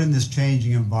what in this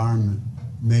changing environment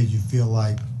made you feel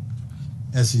like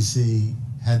SEC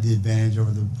had the advantage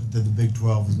over that the Big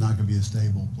 12 was not going to be a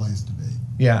stable place to be?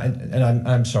 Yeah, and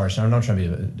I'm sorry, so I'm not trying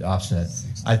to be obstinate.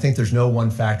 I think there's no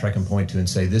one factor I can point to and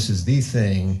say this is the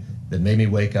thing that made me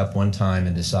wake up one time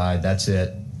and decide that's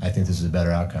it, I think this is a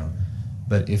better outcome.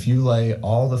 But if you lay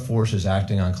all the forces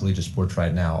acting on collegiate sports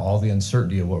right now, all the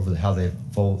uncertainty of how they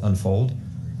unfold,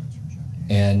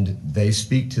 and they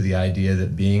speak to the idea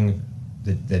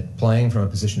that playing from a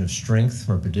position of strength,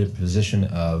 from a position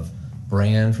of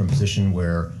brand, from a position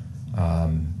where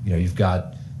you've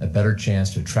got a better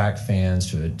chance to attract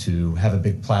fans, to have a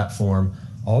big platform,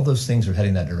 all those things are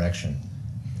heading that direction.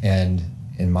 And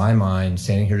in my mind,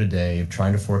 standing here today,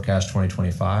 trying to forecast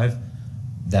 2025,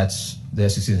 the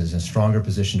SEC is in a stronger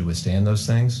position to withstand those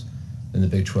things than the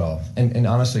Big 12. And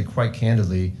honestly, quite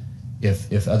candidly,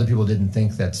 if other people didn't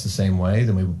think that's the same way,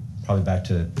 then we probably, back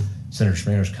to Senator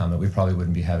Springer's comment, we probably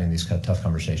wouldn't be having these tough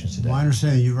conversations today. My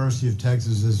understanding, the University of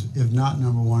Texas is, if not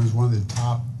number one, is one of the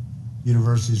top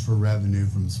universities for revenue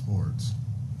from sports.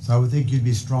 So I would think you'd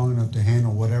be strong enough to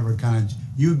handle whatever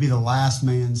you would be the last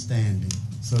man standing,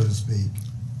 so to speak,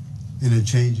 in a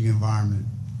changing environment.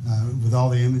 With all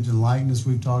the image and likeness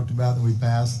we've talked about that we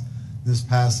passed this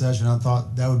past session, I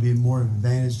thought that would be more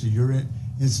advantage to your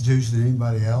institution than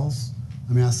anybody else.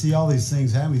 I mean, I see all these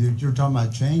things happening. You're talking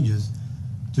about changes.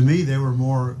 To me, they were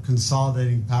more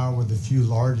consolidating power with a few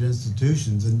large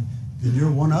institutions, and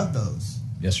you're one of those.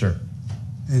 Yes, sir.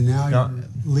 And now you're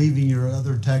leaving your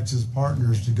other Texas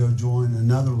partners to go join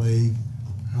another league.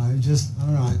 I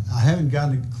don't know. I haven't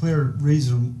gotten a clear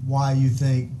reason why you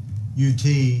think UT,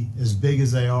 as big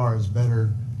as they are, is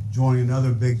better joining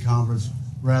another big conference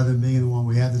rather than being the one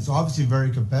we have that's obviously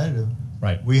very competitive.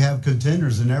 Right. We have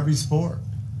contenders in every sport.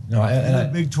 No, and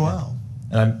the Big 12.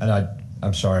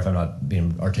 I'm sorry if I'm not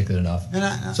being articulate enough.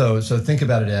 So think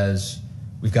about it as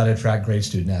we've got to attract great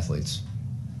student athletes,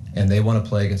 and they want to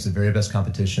play against the very best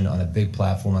competition on a big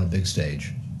platform, on a big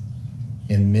stage.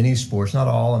 In many sports, not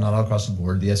all and not all across the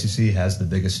board, the SEC has the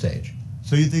biggest stage.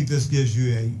 So you think this gives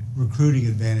you a recruiting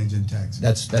advantage in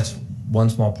Texas? That's one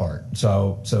small part.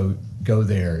 So go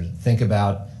there. Think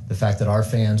about the fact that our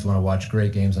fans want to watch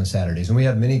great games on Saturdays, and we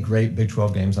have many great Big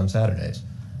 12 games on Saturdays.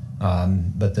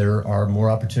 But there are more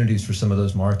opportunities for some of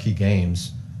those marquee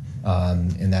games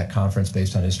in that conference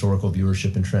based on historical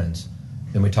viewership and trends.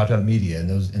 Then we talked about media and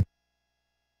those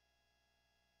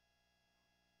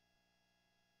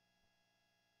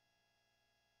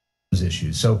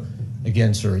issues. So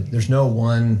again, sir, there's no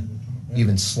one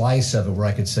even slice of it where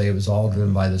I could say it was all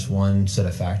driven by this one set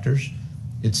of factors.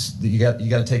 It's you got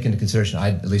to take into consideration,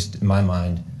 at least in my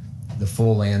mind, the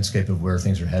full landscape of where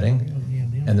things are heading,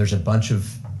 and there's a bunch of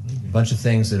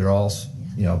things that are all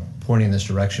pointing in this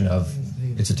direction of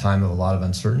it's a time of a lot of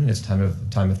uncertainty. It's a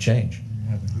time of change.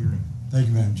 Thank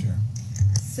you, Madam Chair.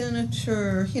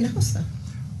 Senator Hinojosa.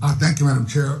 Thank you, Madam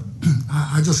Chair.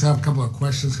 I just have a couple of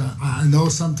questions. I know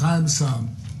sometimes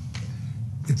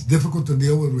it's difficult to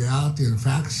deal with reality and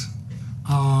facts.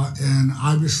 And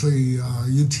obviously,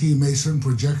 UT made certain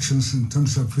projections in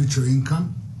terms of future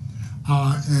income.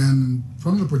 And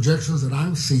from the projections that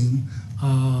I've seen,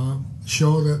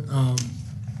 show that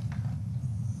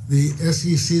the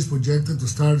SEC is projected to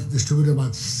start distributing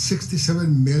about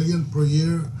 $67 million per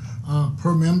year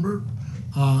per member,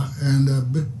 and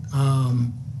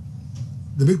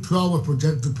the Big 12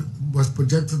 was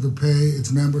projected to pay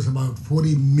its members about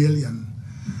 $40 million.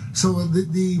 So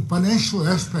the financial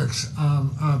aspects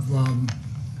of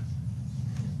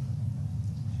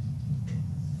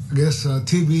I guess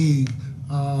TV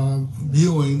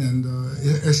viewing and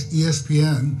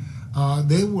ESPN,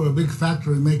 they were a big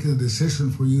factor in making a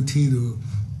decision for UT to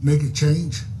make a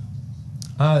change.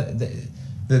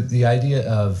 The idea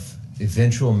of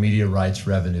eventual media rights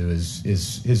revenue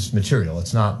is material.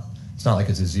 It's not like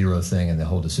it's a zero thing in the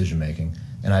whole decision making.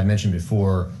 And I mentioned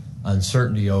before,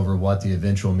 uncertainty over what the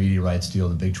eventual media rights deal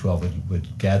the Big 12 would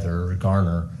gather or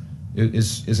garner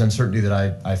is uncertainty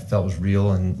that I felt was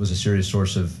real and was a serious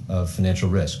source of financial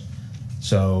risk.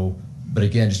 So, but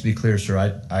again, just to be clear, sir,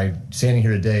 I standing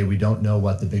here today, we don't know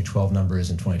what the Big 12 number is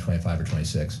in 2025 or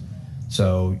 26.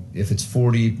 So if it's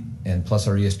 40 and plus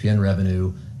our ESPN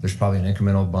revenue, there's probably an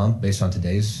incremental bump based on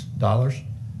today's dollars.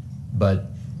 But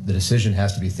the decision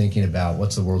has to be thinking about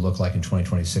what's the world look like in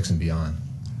 2026 and beyond.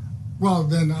 Well,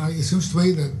 then it seems to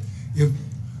me that if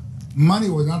money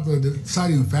was not the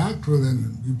deciding factor,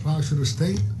 then you probably should have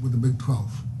stayed with the Big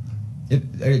 12.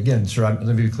 Again, sir, let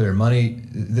me be clear. Money,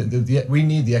 we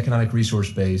need the economic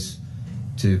resource base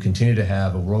to continue to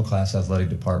have a world-class athletic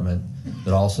department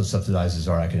that also subsidizes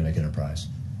our academic enterprise.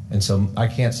 And so I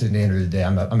can't sit here today.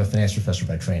 I'm a finance professor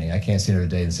by training. I can't sit here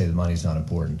today and say the money's not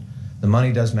important. The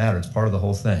money does matter. It's part of the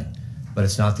whole thing. But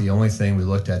it's not the only thing we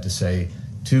looked at to say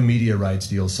two media rights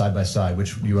deals side by side,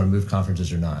 which you want to move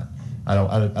conferences or not. I don't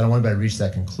want anybody to reach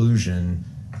that conclusion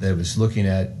that it was looking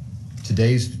at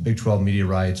today's Big 12 media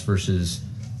rights versus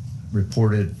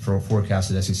reported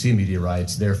forecasted SEC media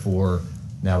rights. Therefore,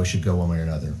 now we should go one way or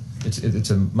another.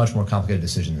 It's a much more complicated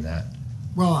decision than that.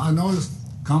 Well, I know it's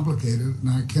complicated, and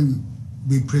I can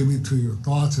be privy to your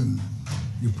thoughts and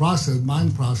your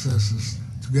mind processes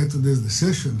to get to this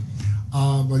decision.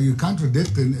 But you're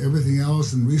contradicting everything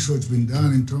else and research being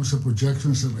done in terms of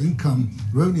projections of income,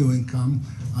 revenue income,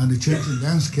 and the changing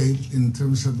landscape in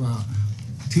terms of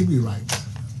TV rights.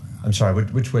 I'm sorry.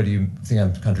 Which way do you think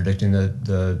I'm contradicting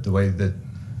the way that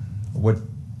what?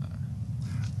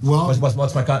 Well,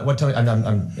 what's my what? Tell me.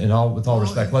 I'm in all with all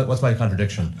respect. What's my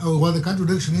contradiction? Well, the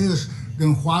contradiction is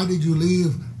then why did you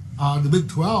leave the Big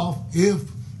 12 if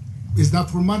it's not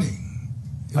for money?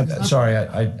 I'm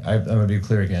going to be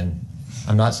clear again.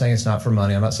 I'm not saying it's not for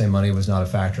money. I'm not saying money was not a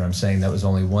factor. I'm saying that was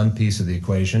only one piece of the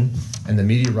equation, and the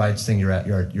media rights thing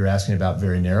you're asking about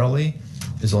very narrowly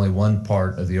is only one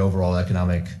part of the overall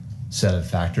economic set of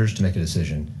factors to make a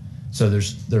decision. So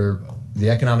the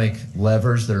economic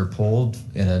levers that are pulled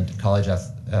in a college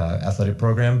athletic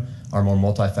program are more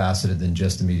multifaceted than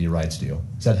just the media rights deal.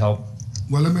 Does that help?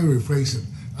 Well, let me rephrase it.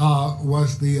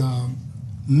 Was the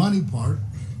money part,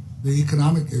 the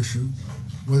economic issue,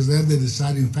 was that the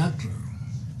deciding factor?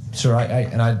 Sir,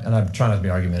 I'm trying not to be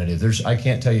argumentative. I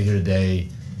can't tell you here today,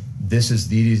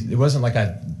 it wasn't like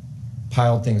I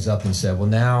piled things up and said, well,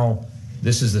 now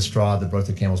this is the straw that broke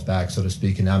the camel's back, so to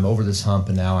speak, and now I'm over this hump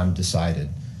and now I'm decided.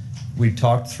 We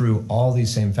talked through all these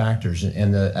same factors,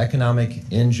 and the economic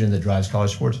engine that drives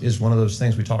college sports is one of those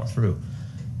things we talked through.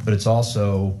 But it's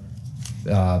also,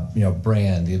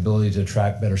 brand, the ability to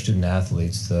attract better student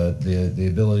athletes, the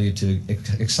ability to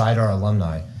excite our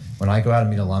alumni. When I go out and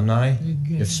meet alumni,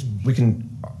 if we can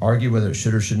argue whether it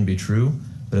should or shouldn't be true,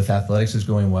 but if athletics is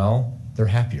going well, they're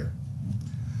happier.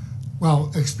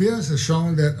 Well, experience has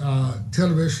shown that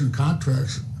television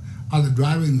contracts are the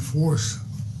driving force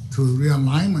to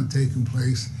realignment taking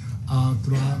place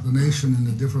throughout the nation in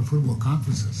the different football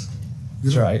conferences.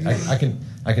 Sure, I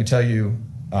can tell you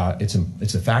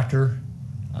it's a factor.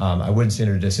 I wouldn't stand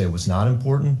here to say it was not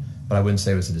important, but I wouldn't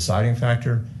say it was a deciding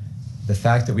factor. The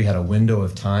fact that we had a window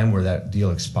of time where that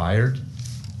deal expired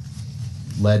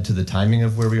led to the timing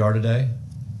of where we are today.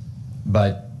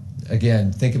 But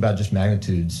again, think about just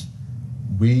magnitudes.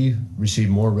 We receive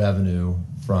more revenue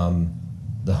from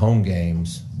the home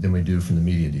games than we do from the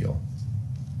media deal.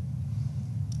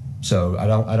 So I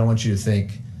don't want you to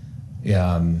think,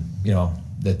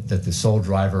 that the sole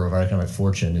driver of our economic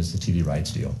fortune is the TV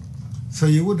rights deal. So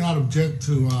you would not object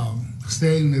to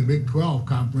staying in the Big 12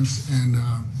 conference and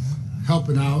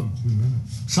helping out,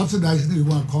 subsidizing, if you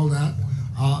want to call that,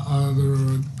 Are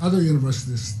there other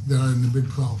universities that are in the Big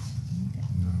 12?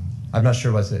 I'm not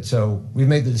sure what's it. So we've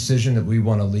made the decision that we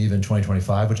want to leave in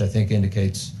 2025, which I think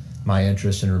indicates my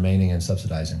interest in remaining and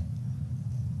subsidizing.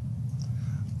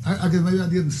 I guess maybe I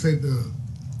didn't state the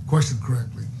question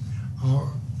correctly.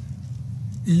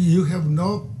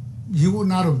 You would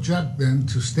not object then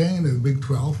to staying in the Big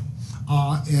 12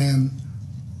 and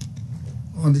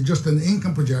on just an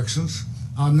income projections,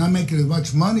 not making as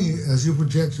much money as you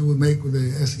project you would make with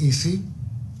the SEC?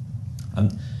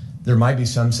 There might be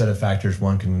some set of factors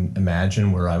one can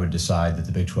imagine where I would decide that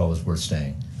the Big 12 is worth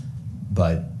staying,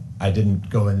 but I didn't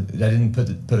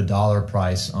put a dollar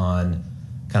price on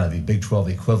kind of the Big 12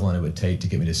 equivalent it would take to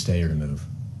get me to stay or to move.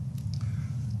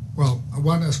 Well,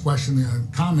 one last question,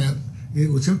 comment. It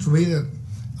would seem to me that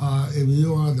if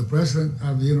you are the president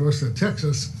of the University of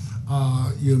Texas,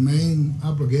 your main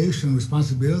obligation,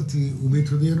 responsibility will be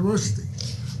to the university.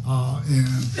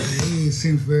 And to me, it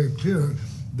seems very clear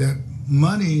that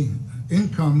money,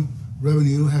 income,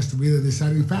 revenue has to be the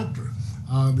deciding factor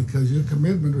because your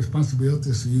commitment, responsibility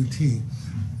is to UT,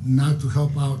 not to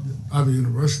help out other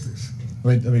universities.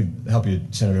 Let me help you,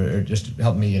 Senator, or just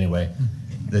help me anyway.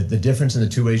 The difference in the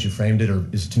two ways you framed it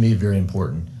is to me very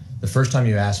important. The first time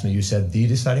you asked me, you said the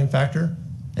deciding factor,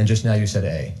 and just now you said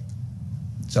a.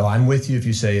 So I'm with you if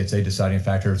you say it's a deciding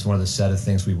factor. It's one of the set of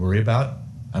things we worry about.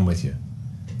 I'm with you.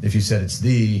 If you said it's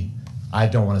the, I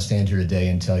don't want to stand here today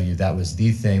and tell you that was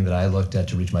the thing that I looked at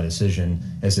to reach my decision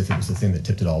as if it was the thing that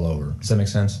tipped it all over. Does that make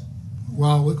sense?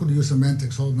 Well, we could use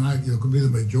semantics all night. It could be the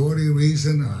majority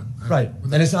reason. Right.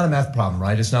 And it's not a math problem,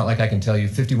 right? It's not like I can tell you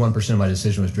 51% of my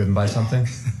decision was driven by something,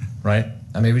 right?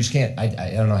 I mean, we just can't,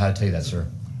 I don't know how to tell you that, sir.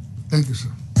 Thank you, sir.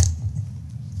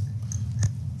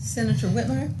 Senator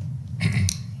Whitmire?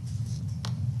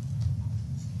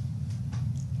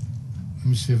 Let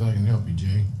me see if I can help you,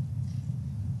 Jay.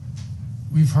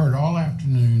 We've heard all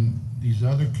afternoon these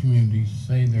other communities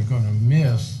say they're going to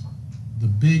miss the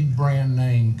big brand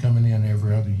name coming in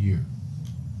every other year.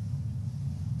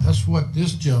 That's what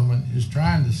this gentleman is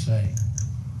trying to say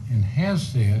and has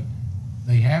said.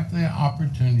 They have the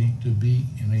opportunity to be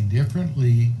in a different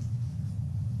league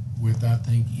with, I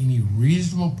think, any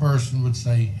reasonable person would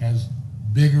say has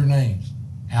bigger names.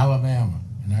 Alabama,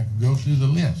 and I could go through the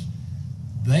list.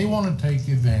 They want to take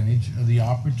advantage of the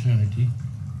opportunity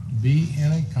to be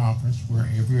in a conference where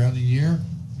every other year,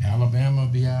 Alabama will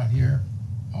be out here,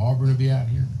 Auburn will be out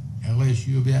here,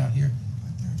 LSU will be out here.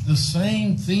 The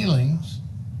same feelings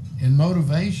and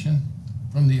motivation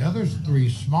from the other three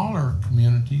smaller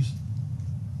communities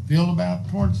feel about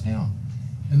towards him.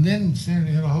 And then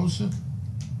Senator Hinojosa,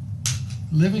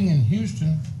 living in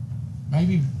Houston,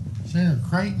 maybe Senator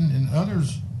Creighton and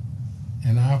others,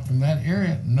 and I from that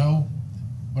area know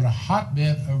what a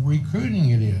hotbed of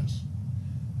recruiting it is.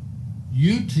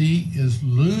 UT is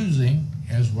losing,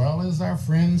 as well as our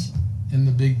friends in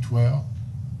the Big 12,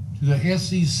 to the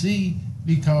SEC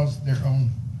because they're on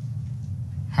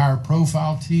higher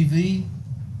profile TV,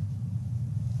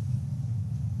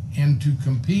 and to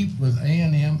compete with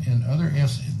A&M and other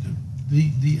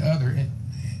the other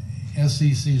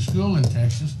SEC school in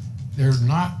Texas, they're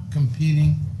not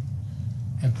competing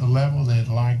at the level they'd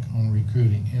like on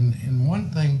recruiting. And one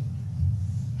thing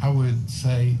I would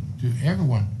say to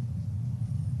everyone,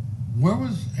 where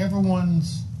was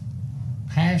everyone's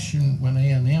passion when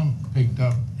A&M picked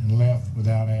up and left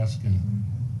without asking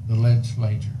the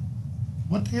legislature?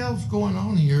 What the hell's going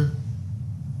on here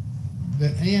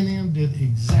that A&M did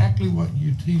exactly what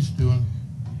UT's doing?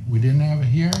 We didn't have a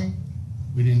hearing.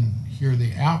 We didn't hear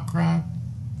the outcry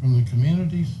from the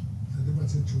communities. It's a different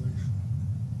situation.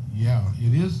 Yeah,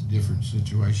 it is a different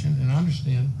situation, and I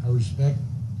understand. I respect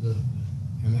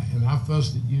and I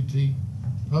fussed at UT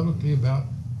publicly about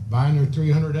buying their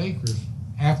 300 acres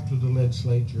after the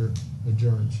legislature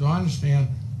adjourned. So I understand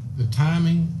the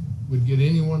timing would get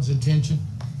anyone's attention,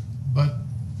 but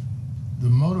the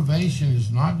motivation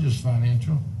is not just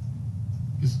financial.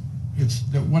 It's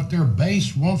that what their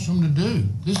base wants them to do.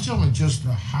 This gentleman just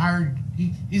hired,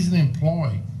 he's an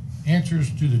employee,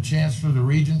 answers to the chancellor of the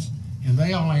regents, and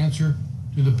they all answer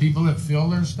to the people that fill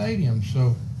their stadium.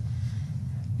 So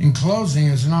in closing,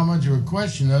 it's not much of a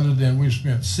question other than we've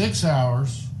spent 6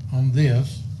 hours on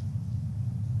this,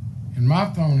 and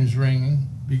my phone is ringing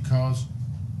because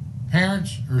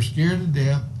parents are scared to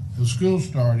death of school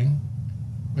starting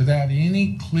without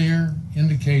any clear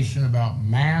indication about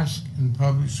masks in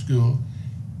public school.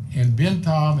 And Ben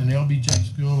Taub and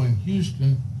LBJ School in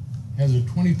Houston has a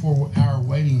 24-hour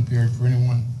waiting period for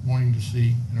anyone wanting to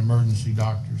see an emergency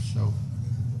doctor. So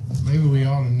maybe we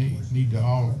ought to need to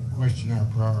all question our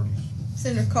priorities.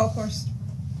 Senator Colhorst?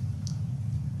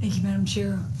 Thank you, Madam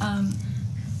Chair.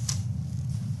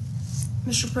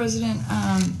 Mr. President,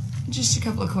 just a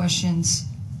couple of questions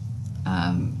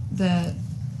that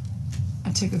I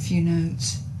took a few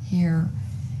notes here.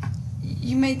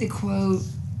 You made the quote,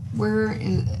 where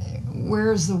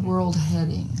is the world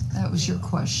heading? That was your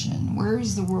question. Where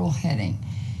is the world heading?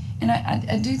 And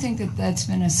I do think that that's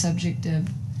been a subject of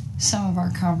some of our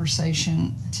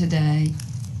conversation today.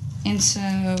 And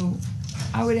so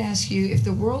I would ask you, if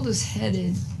the world is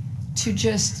headed to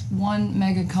just one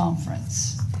mega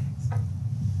conference,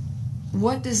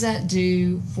 what does that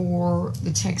do for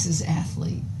the Texas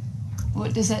athlete?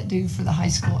 What does that do for the high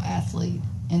school athlete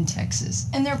in Texas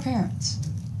and their parents?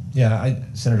 Yeah,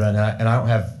 Senator, and I don't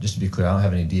have, just to be clear, I don't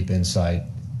have any deep insight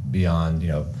beyond,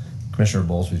 Commissioner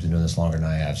Bowlesby's been doing this longer than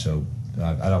I have, so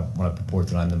I don't want to purport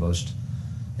that I'm the most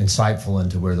insightful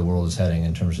into where the world is heading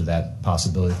in terms of that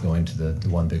possibility of going to the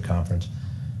one big conference.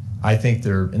 I think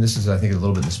and this is, I think, a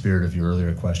little bit in the spirit of your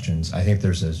earlier questions, I think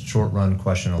there's a short-run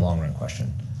question and a long-run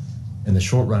question. In the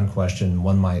short-run question,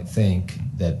 one might think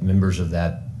that members of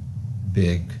that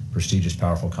big, prestigious,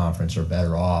 powerful conference are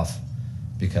better off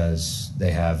because they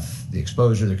have the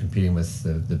exposure, they're competing with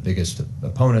the biggest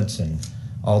opponents and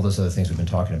all those other things we've been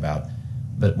talking about.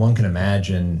 But one can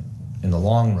imagine in the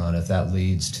long run, if that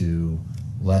leads to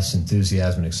less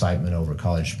enthusiasm and excitement over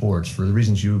college sports, for the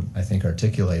reasons you, I think,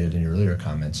 articulated in your earlier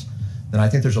comments, then I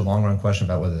think there's a long-run question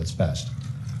about whether that's best.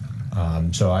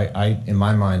 So I, in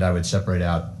my mind, I would separate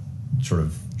out sort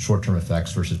of short-term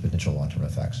effects versus potential long-term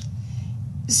effects.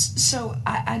 So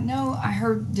I know I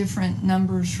heard different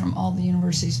numbers from all the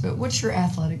universities, but what's your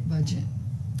athletic budget?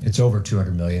 It's over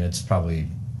 $200 million. It's probably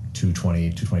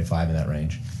 220, 225 in that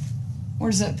range.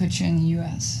 Where does that put you in the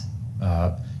U.S.?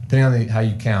 Depending on how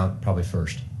you count, probably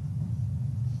first.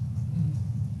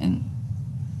 And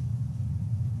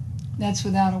that's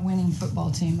without a winning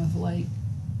football team of late.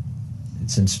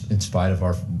 It's in spite of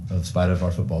our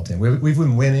football team. We've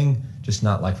been winning, just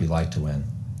not like we like to win.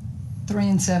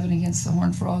 3-7 against the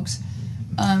Horned Frogs.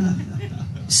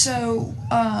 So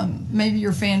maybe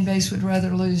your fan base would rather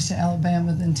lose to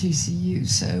Alabama than TCU.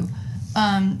 So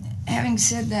having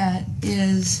said that,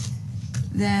 is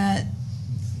that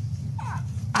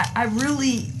I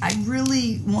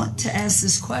really want to ask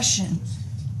this question,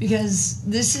 because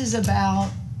this is about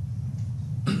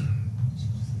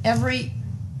every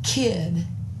kid.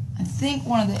 I think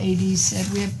one of the ADs said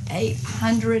we have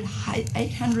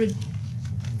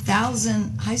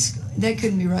 800,000 high school. That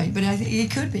couldn't be right, but I think it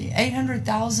could be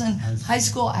 800,000 high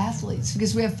school athletes,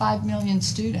 because we have 5 million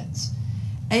students.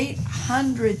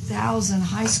 800,000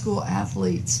 high school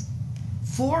athletes,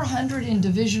 400 in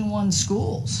Division I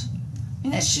schools. I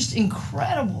mean, that's just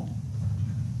incredible.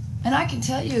 And I can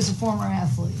tell you, as a former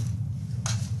athlete,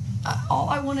 all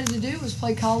I wanted to do was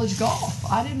play college golf.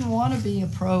 I didn't want to be a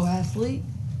pro athlete.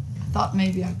 I thought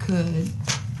maybe I could,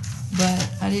 but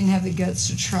I didn't have the guts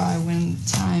to try when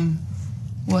time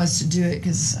was to do it,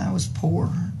 because I was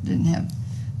poor, didn't have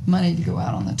money to go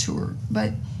out on the tour.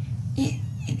 But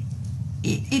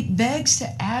it begs to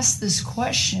ask this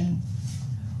question: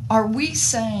 are we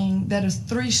saying that a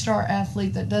 3-star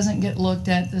athlete that doesn't get looked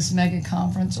at this mega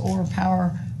conference or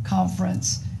power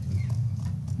conference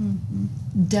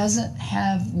doesn't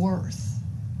have worth?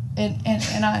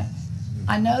 And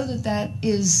I know that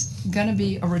is going to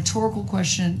be a rhetorical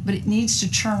question, but it needs to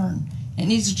churn. It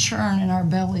needs to churn in our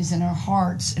bellies, in our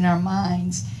hearts, in our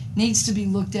minds. It needs to be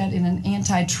looked at in an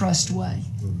antitrust way.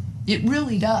 It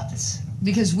really does,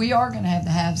 because we are going to have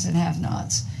the haves and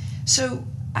have-nots. So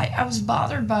I was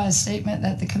bothered by a statement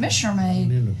that the commissioner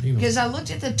made, because I looked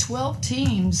at the 12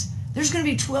 teams. There's going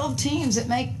to be 12 teams that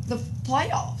make the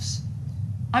playoffs.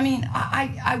 I mean,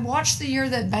 I watched the year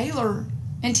that Baylor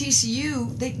and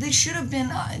TCU, they should have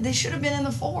been in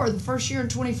the 4 the first year in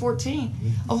 2014.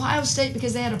 Ohio State,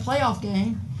 because they had a playoff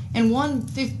game and won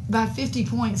by 50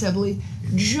 points, I believe,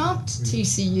 jumped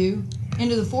TCU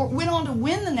into the 4, went on to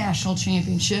win the national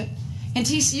championship, and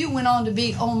TCU went on to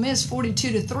beat Ole Miss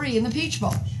 42-3 in the Peach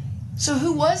Bowl. So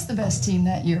who was the best team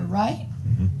that year, right?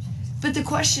 Mm-hmm. But the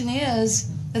question is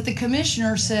that the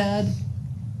commissioner said,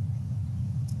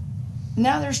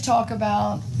 now there's talk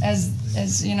about,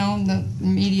 as you know, the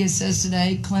media says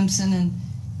today, Clemson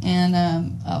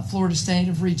and Florida State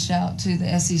have reached out to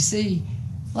the SEC.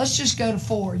 Let's just go to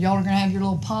 4. Y'all are going to have your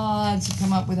little pods to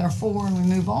come up with our 4, and we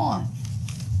move on.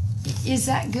 Is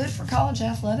that good for college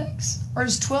athletics? Or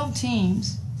is 12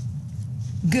 teams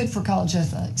good for college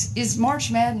athletics? Is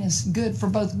March Madness good for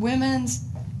both women's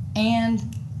and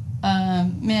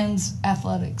men's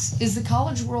athletics? Is the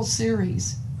College World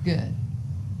Series good?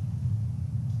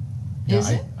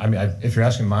 Yeah, if you're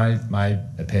asking my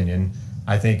opinion,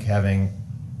 I think having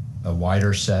a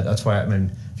wider set. That's why, I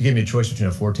mean, if you give me a choice between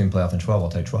a 14 playoff and 12, I'll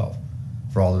take 12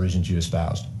 for all the reasons you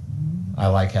espoused. I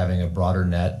like having a broader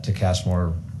net to cast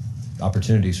more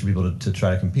opportunities for people to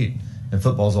try to compete. And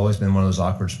football's always been one of those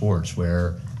awkward sports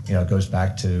where, you know, it goes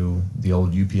back to the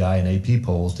old UPI and AP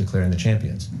polls declaring the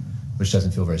champions, which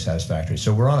doesn't feel very satisfactory.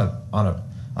 So we're on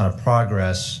a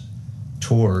progress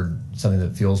toward something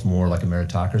that feels more like a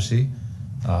meritocracy,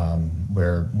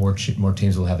 where more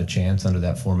teams will have a chance under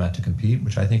that format to compete,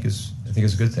 which I think is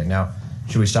a good thing. Now,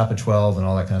 should we stop at 12 and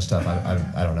all that kind of stuff?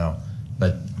 I don't know,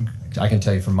 but I can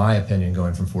tell you, from my opinion,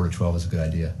 going from 4 to 12 is a good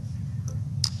idea.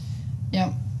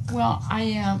 Yeah. Well,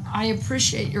 I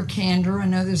appreciate your candor. I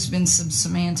know there's been some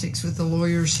semantics with the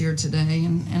lawyers here today,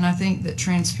 and I think that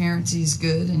transparency is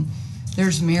good, and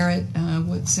there's merit.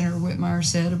 What Senator Whitmire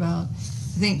said about,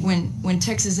 I think when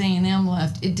Texas A&M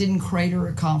left, it didn't crater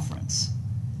a conference.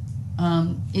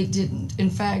 It didn't. In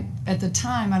fact, at the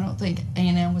time, I don't think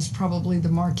A&M was probably the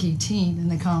marquee team in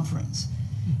the conference.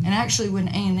 Mm-hmm. And actually, when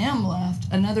A&M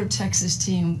left, another Texas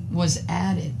team was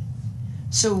added.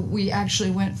 So we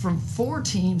actually went from 4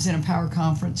 teams in a power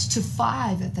conference to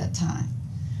 5 at that time.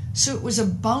 So it was a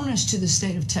bonus to the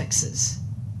state of Texas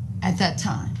at that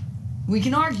time. We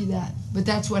can argue that, but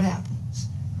that's what happens.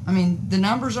 I mean, the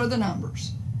numbers are the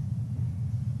numbers.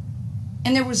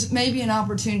 And there was maybe an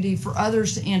opportunity for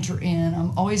others to enter in.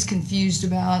 I'm always confused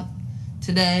about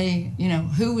today, you know,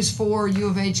 who was for U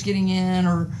of H getting in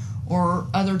or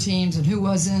other teams and who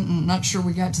wasn't, and I'm not sure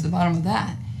we got to the bottom of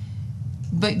that.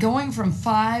 But going from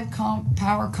 5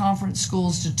 power conference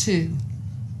schools to 2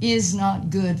 is not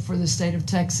good for the state of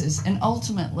Texas. And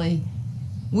ultimately,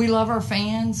 we love our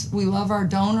fans, we love our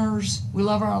donors, we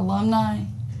love our alumni,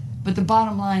 but the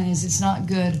bottom line is it's not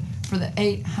good for the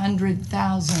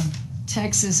 800,000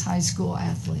 Texas high school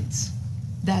athletes.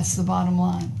 That's the bottom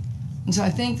line. And so I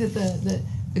think that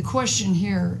the question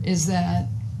here is that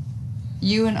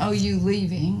you and OU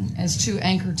leaving as 2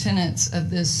 anchor tenants of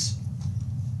this,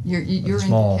 you're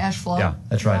into cash flow. Yeah,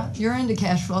 that's right. You're into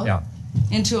cash flow. Yeah.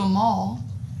 Into a mall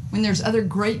when there's other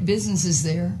great businesses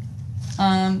there.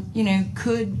 You know,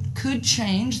 could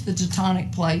change the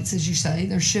tectonic plates, as you say.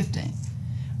 They're shifting.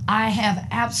 I have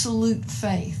absolute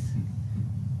faith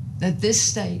that this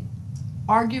state,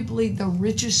 arguably the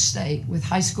richest state with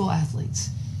high school athletes,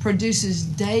 produces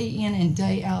day in and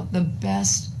day out the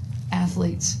best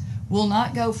athletes. Will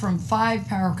not go from 5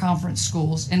 power conference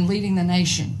schools and leading the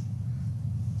nation,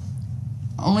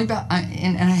 only about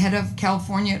and ahead of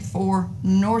California at 4,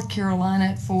 North Carolina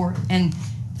at 4, and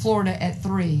Florida at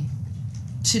 3,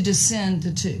 to descend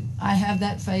to 2. I have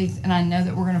that faith, and I know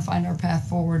that we're going to find our path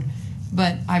forward.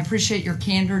 But I appreciate your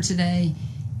candor today,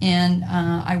 and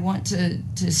I want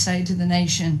to say to the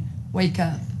nation, wake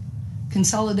up.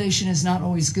 Consolidation is not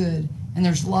always good, and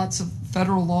there's lots of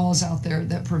federal laws out there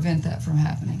that prevent that from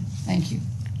happening. Thank you.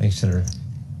 Thanks, Senator.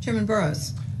 Chairman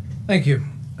Burrows. Thank you.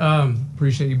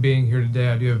 Appreciate you being here today.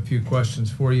 I do have a few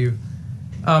questions for you.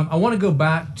 I want to go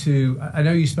back to, I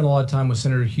know you spent a lot of time with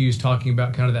Senator Hughes talking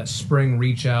about kind of that spring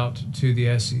reach out to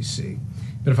the SEC.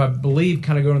 But if I believe,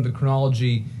 kind of going to the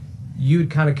chronology, you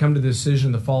had kind of come to the decision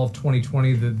in the fall of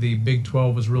 2020 that the Big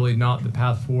 12 was really not the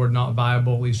path forward, not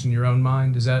viable, at least in your own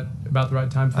mind. Is that about the right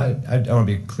time frame? I want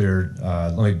to be clear.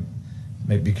 Let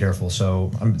me be careful.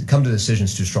 So come to the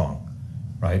decision's too strong,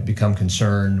 right? Become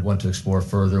concerned, want to explore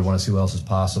further, want to see what else is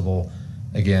possible.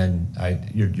 Again,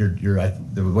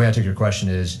 the way I took your question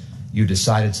is you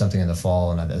decided something in the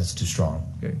fall, and that's too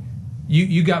strong. Okay.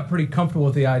 You got pretty comfortable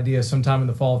with the idea sometime in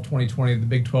the fall of 2020 that the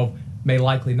Big 12 may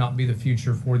likely not be the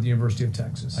future for the University of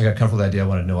Texas. I got comfortable with the idea. I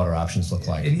wanted to know what our options look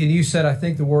like. And you said, I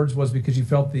think the words was because you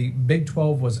felt the Big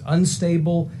 12 was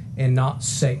unstable and not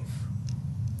safe.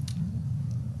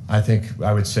 I think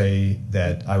I would say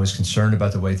that I was concerned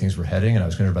about the way things were heading, and I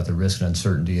was concerned about the risk and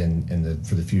uncertainty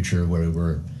for the future where we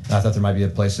were. And I thought there might be a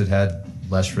place that had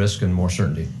less risk and more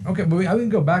certainty. Okay, but I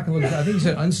would go back and look at, I think you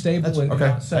said unstable and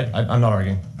not safe. I'm not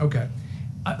arguing. Okay.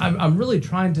 I'm really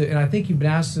trying to, and I think you've been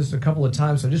asked this a couple of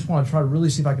times, so I just want to try to really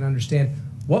see if I can understand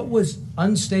what was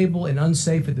unstable and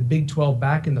unsafe at the Big 12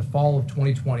 back in the fall of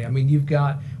 2020. I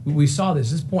mean, we saw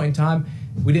this point in time.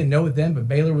 We didn't know it then, but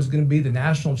Baylor was going to be the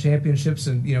national championships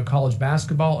in college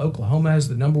basketball. Oklahoma has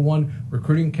the #1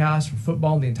 recruiting class for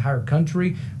football in the entire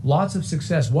country. Lots of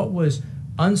success. What was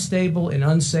unstable and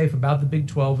unsafe about the Big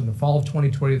 12 in the fall of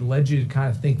 2020 that led you to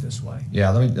kind of think this way? Yeah,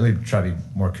 let me try to be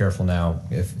more careful now.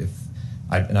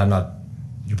 I'm not,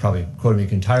 you're probably quoting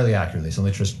me entirely accurately, so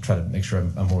let me just try to make sure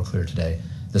I'm more clear today,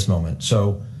 this moment.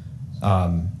 So,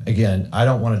 again, I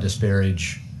don't want to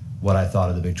disparage what I thought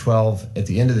of the Big 12. At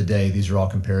the end of the day, these are all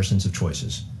comparisons of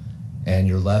choices. And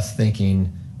you're left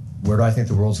thinking, where do I think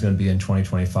the world's going to be in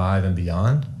 2025 and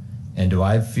beyond? And do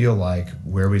I feel like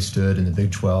where we stood in the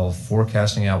Big 12,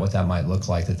 forecasting out what that might look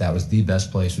like, that was the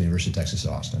best place for the University of Texas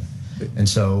at Austin? And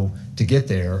so to get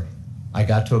there, I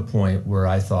got to a point where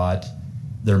I thought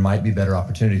there might be better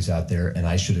opportunities out there, and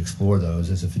I should explore those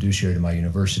as a fiduciary to my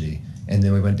university. And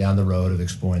then we went down the road of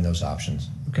exploring those options.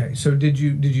 Okay, so did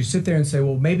you sit there and say,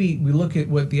 well, maybe we look at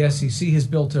what the SEC has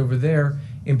built over there,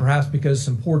 and perhaps because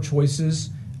some poor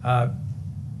choices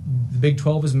the Big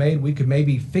 12 has made, we could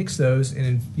maybe fix those,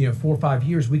 and in 4 or 5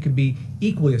 years we could be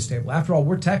equally as stable. After all,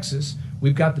 we're Texas.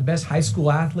 We've got the best high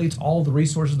school athletes, all the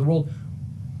resources in the world.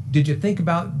 Did you think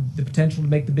about the potential to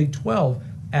make the Big 12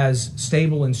 as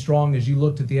stable and strong as you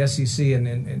looked at the SEC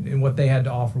and what they had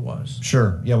to offer was?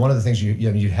 Sure. Yeah, one of the things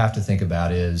you have to think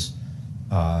about is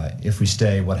if we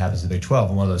stay, what happens to the Big 12?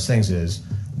 And one of those things is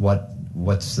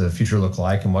what's the future look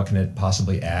like, and what can it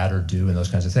possibly add or do, and those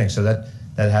kinds of things. So that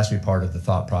has to be part of the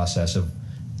thought process of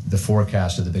the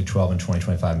forecast of the Big 12 in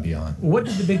 2025 and beyond. What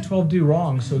did the Big 12 do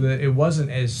wrong so that it wasn't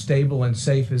as stable and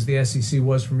safe as the SEC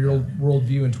was from your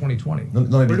worldview in 2020?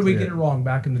 Where did we get it wrong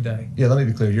back in the day? Yeah, let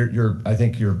me be clear. I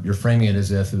think you're framing it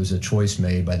as if it was a choice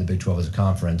made by the Big 12 as a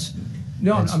conference.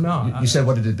 No, I'm not. You said,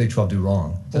 what did the Big 12 do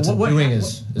wrong?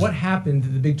 What happened that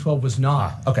the Big 12 was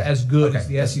not as good as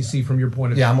the SEC from your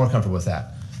point of view? Yeah, I'm more comfortable with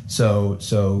that.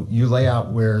 So you lay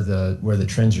out where the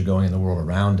trends are going in the world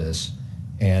around us,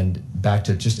 and back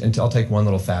to and I'll take one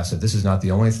little facet. This is not the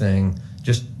only thing.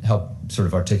 Just help sort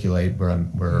of articulate where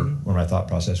my thought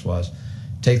process was.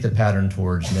 Take the pattern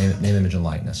towards name, image, and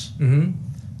likeness. Mm-hmm.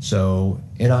 So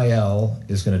NIL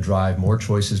is going to drive more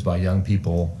choices by young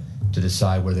people to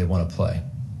decide where they want to play,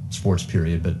 sports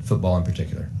period, but football in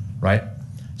particular, right?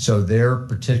 So their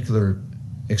particular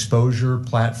exposure,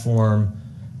 platform,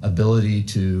 ability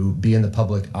to be in the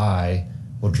public eye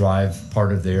will drive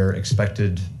part of their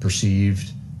expected,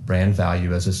 perceived brand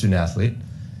value as a student athlete.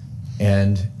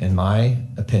 And in my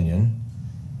opinion,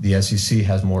 the SEC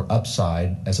has more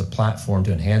upside as a platform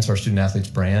to enhance our student athletes'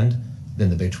 brand than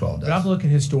the Big 12 does. But I'm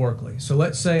looking historically. So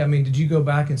let's say, did you go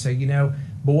back and say,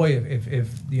 boy,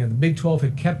 if the Big 12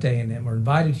 had kept A&M or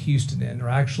invited Houston in or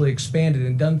actually expanded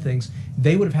and done things,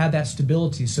 they would have had that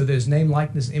stability. So that as name,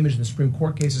 likeness, image, and the Supreme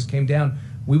Court cases came down,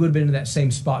 we would have been in that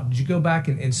same spot. Did you go back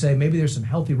and say maybe there's some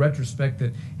healthy retrospect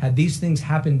that had these things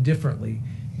happened differently,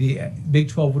 the Big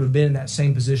 12 would have been in that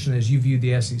same position as you viewed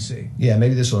the SEC? Yeah,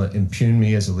 maybe this will impugn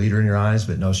me as a leader in your eyes,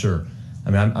 but no, sir.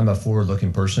 I'm a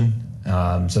forward-looking person.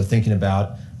 So thinking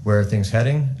about where are things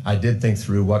heading, I did think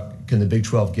through what can the Big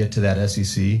 12 get to that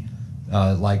SEC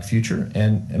like future,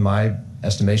 and in my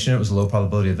estimation, it was a low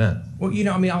probability event. Well,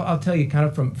 I'll tell you kind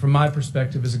of from my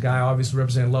perspective as a guy obviously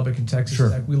representing Lubbock and Texas,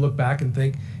 sure. We look back and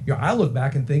think, I look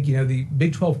back and think, the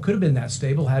Big 12 could have been that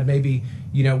stable had maybe,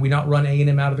 we not run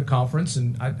A&M out of the conference,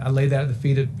 and I lay that at the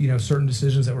feet of, certain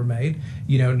decisions that were made,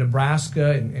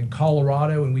 Nebraska and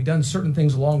Colorado, and we've done certain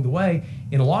things along the way,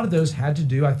 and a lot of those had to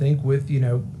do, I think, with,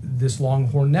 this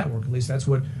Longhorn network. At least that's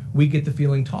what we get the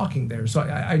feeling talking there. So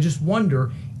I just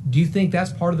wonder, do you think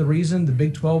that's part of the reason the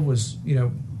Big 12 was,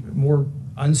 more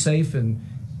unsafe and,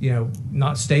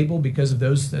 not stable because of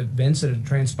those events that had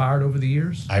transpired over the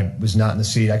years? I was not in the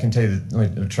seat. I can tell you that,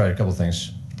 let me try a couple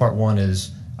things. Part one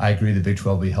is I agree the Big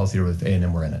 12 will be healthier with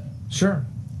A&M were in it. Sure.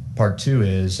 Part two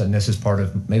is, and this is part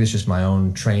of, maybe it's just my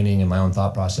own training and my own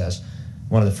thought process,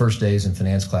 one of the first days in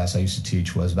finance class I used to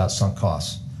teach was about sunk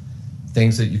costs.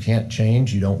 Things that you can't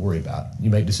change, you don't worry about. You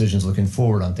make decisions looking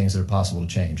forward on things that are possible to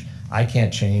change. I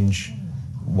can't change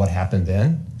what happened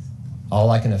then. All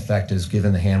I can affect is,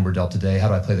 given the hand we're dealt today, how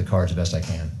do I play the cards the best I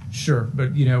can? Sure,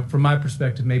 but from my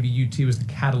perspective, maybe UT was the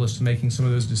catalyst to making some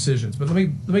of those decisions. But let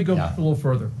me go a little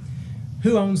further.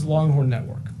 Who owns the Longhorn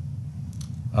Network?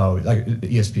 Oh, like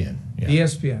ESPN. Yeah.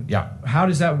 ESPN. Yeah. How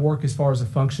does that work as far as a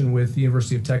function with the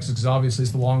University of Texas? Because obviously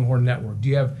it's the Longhorn Network. Do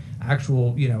you have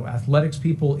actual, athletics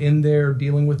people in there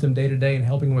dealing with them day to day and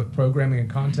helping with programming and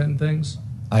content and things?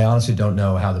 I honestly don't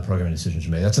know how the programming decisions are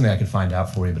made. That's something I could find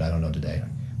out for you, but I don't know today.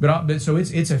 But so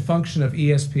it's a function of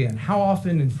ESPN. How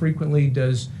often and frequently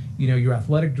does your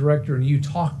athletic director and you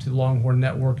talk to the Longhorn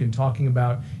Network and talking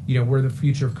about where the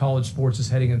future of college sports is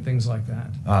heading and things like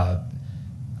that?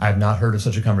 I've not heard of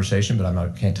such a conversation, but I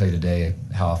can't tell you today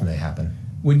how often they happen.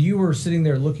 When you were sitting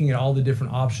there looking at all the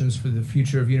different options for the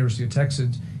future of University of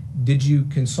Texas, did you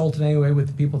consult in any way with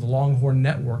the people at the Longhorn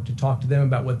Network to talk to them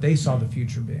about what they saw the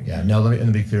future being? Yeah, no, let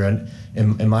me be clear.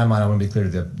 In my mind, I want to be clear to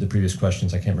the previous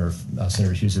questions. I can't remember if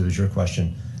Senator Hughes, it was your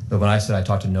question. But when I said I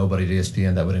talked to nobody at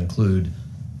ESPN, that would include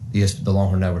the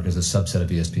Longhorn Network as a subset of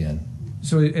ESPN.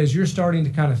 So as you're starting to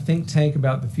kind of think tank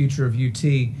about the future of UT,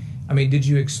 did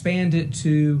you expand it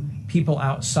to people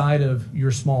outside of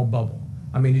your small bubble?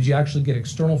 I mean, did you actually get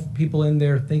external people in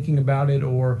there thinking about it,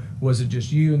 or was it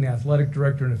just you and the athletic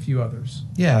director and a few others?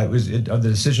 Yeah, the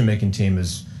decision-making team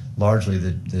is largely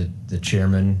the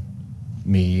chairman,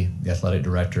 me, the athletic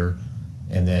director,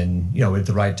 and then, at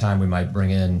the right time we might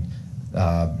bring in,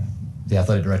 the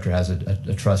athletic director has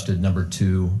a trusted number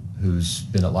two who's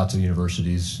been at lots of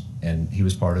universities, and he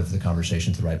was part of the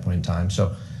conversation at the right point in time.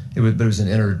 So it was an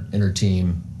inner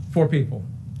team. 4 people.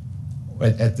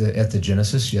 At the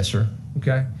genesis, yes, sir.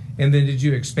 Okay. And then did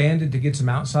you expand it to get some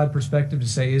outside perspective to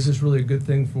say, is this really a good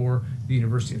thing for the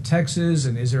University of Texas?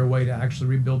 And is there a way to actually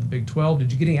rebuild the Big 12?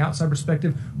 Did you get any outside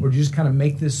perspective, or did you just kind of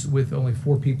make this with only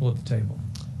 4 people at the table?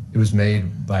 It was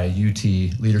made by a UT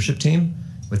leadership team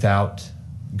without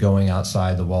going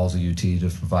outside the walls of UT to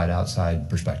provide outside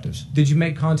perspectives. Did you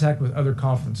make contact with other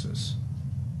conferences?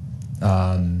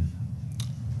 I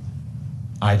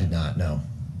did not, no.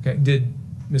 Okay. Did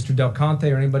Mr. Del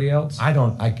Conte or anybody else? I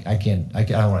don't want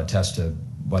to attest to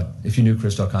what, if you knew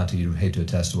Chris Del Conte, you'd hate to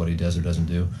attest to what he does or doesn't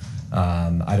do.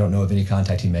 I don't know of any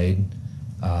contact he made.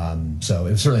 So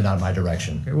it was certainly not my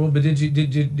direction. Okay, well, but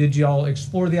did you all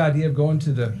explore the idea of going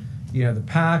to the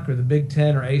PAC or the Big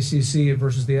Ten or ACC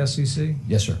versus the SEC?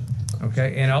 Yes, sir.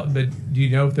 Okay, but do you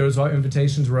know if those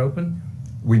invitations were open?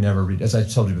 We never, as I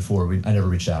told you before, I never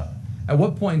reached out. At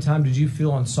what point in time did you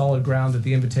feel on solid ground that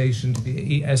the invitation to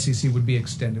the SEC would be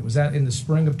extended? Was that in the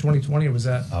spring of 2020, or was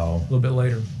that a little bit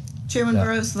later? Chairman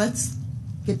Burrows, let's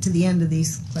get to the end of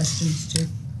these questions, too.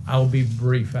 I will be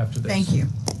brief after this. Thank you.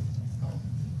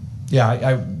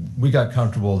 Yeah, we got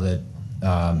comfortable that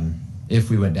if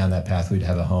we went down that path, we'd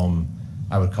have a home,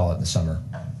 I would call it in the summer.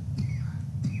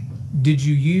 Did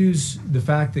you use the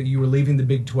fact that you were leaving the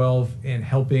Big 12 and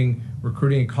helping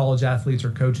recruiting college athletes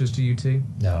or coaches to UT?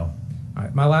 No. All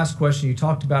right, my last question, you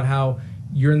talked about how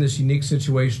you're in this unique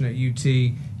situation at UT,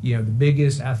 the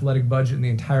biggest athletic budget in the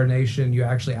entire nation. You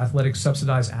actually athletic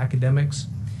subsidize academics.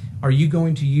 Are you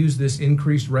going to use this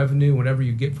increased revenue, whatever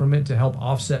you get from it, to help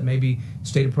offset maybe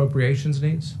state appropriations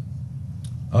needs?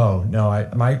 Oh, no,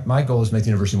 my goal is to make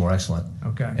the university more excellent.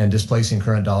 Okay. And displacing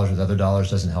current dollars with other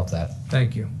dollars doesn't help that.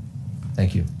 Thank you.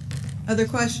 Thank you. Other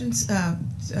questions?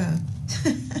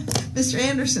 Mr.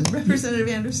 Anderson, Representative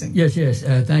Anderson. Yes.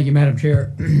 Thank you, Madam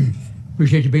Chair.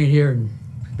 Appreciate you being here and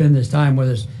spending this time with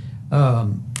us.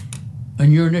 On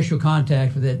your initial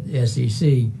contact with the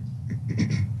SEC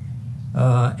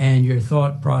and your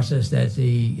thought process that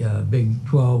the Big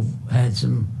 12 had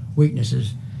some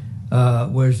weaknesses,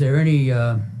 was there any,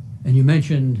 and you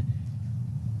mentioned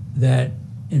that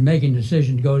in making the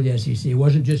decision to go to the SEC, it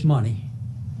wasn't just money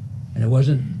and it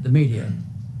wasn't the media.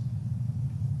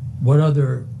 What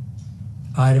other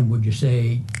item would you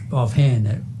say offhand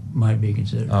that might be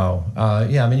considered?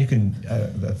 Yeah, I mean, you can,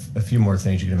 a few more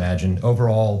things you can imagine.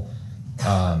 Overall,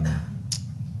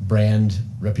 brand,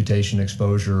 reputation,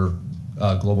 exposure,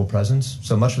 global presence.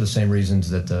 So much for the same reasons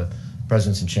that the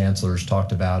presidents and chancellors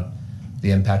talked about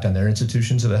the impact on their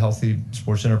institutions of a healthy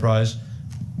sports enterprise,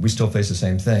 we still face the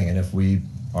same thing. And if we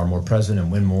are more present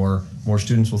and win more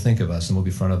students will think of us and we'll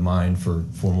be front of mind for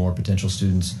more potential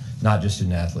students, not just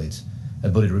student athletes.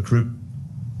 Ability to recruit,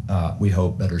 we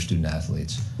hope, better student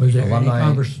athletes. Was there Alumni, any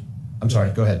conversation? I'm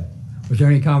sorry, go ahead. Was there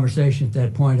any conversation at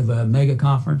that point of a mega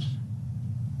conference?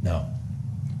 No.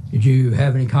 Did you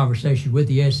have any conversation with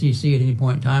the SEC at any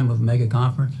point in time of a mega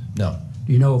conference? No.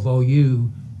 Do you know if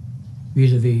OU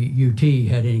vis-a-vis UT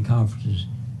had any conferences?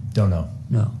 Don't know.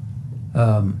 No.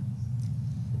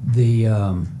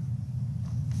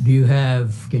 Do you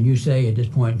have, can you say at this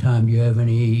point in time, do you have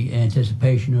any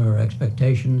anticipation or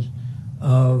expectations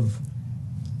of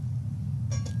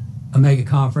a mega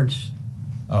conference,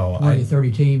 20,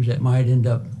 30 teams that might end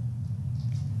up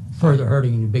further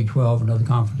hurting the Big 12 and other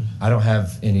conferences? I don't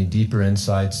have any deeper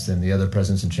insights than the other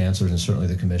presidents and chancellors and certainly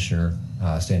the commissioner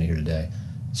standing here today.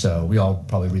 So we all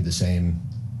probably read the same,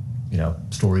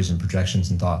 stories and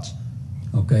projections and thoughts.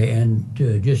 Okay, and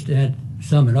to just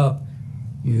sum it up,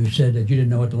 you said that you didn't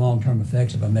know what the long-term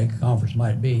effects of a mega conference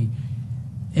might be.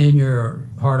 In your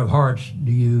heart of hearts,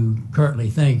 do you currently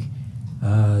think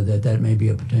that may be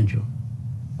a potential?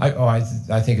 I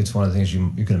think it's one of the things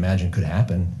you can imagine could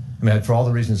happen. I mean, for all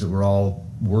the reasons that we're all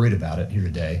worried about it here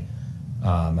today,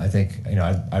 I think,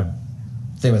 I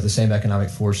think about the same economic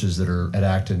forces that are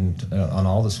enacted on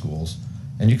all the schools,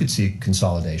 and you could see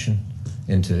consolidation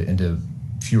into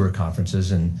fewer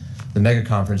conferences, and the mega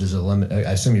conference is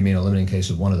I assume you mean a limiting case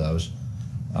of one of those.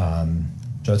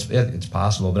 So it's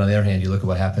possible, but on the other hand, you look at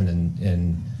what happened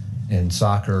in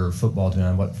soccer or football,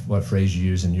 depending on what phrase you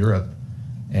use in Europe,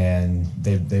 and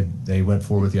they went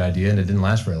forward with the idea, and it didn't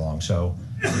last very long. So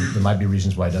there might be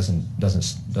reasons why it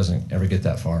doesn't ever get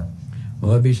that far.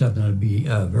 Well, that'd be something I'd be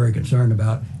very concerned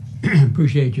about.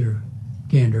 Appreciate your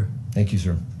candor. Thank you,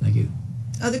 sir. Thank you.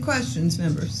 Other questions,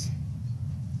 members?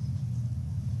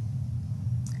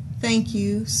 Thank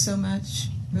you so much,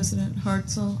 President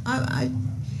Hartzell.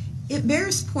 It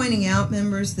bears pointing out,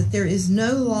 members, that there is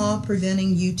no law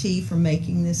preventing UT from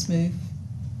making this move.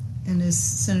 And as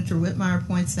Senator Whitmire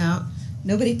points out,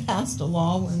 nobody passed a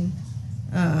law when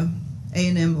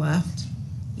A&M left.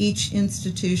 Each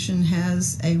institution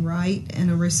has a right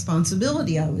and a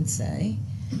responsibility, I would say,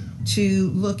 to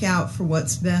look out for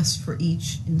what's best for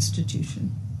each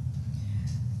institution.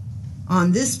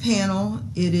 On this panel,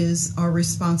 it is our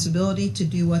responsibility to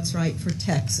do what's right for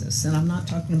Texas. And I'm not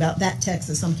talking about that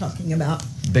Texas, I'm talking about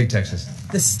Big Texas.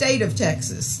 the state of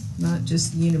Texas, not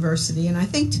just the university. And I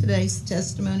think today's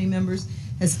testimony, members,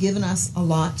 has given us a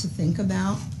lot to think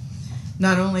about,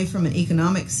 not only from an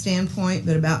economic standpoint,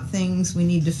 but about things we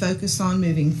need to focus on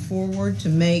moving forward to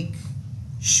make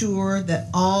sure that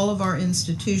all of our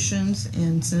institutions,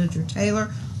 and Senator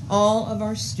Taylor, all of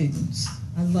our students,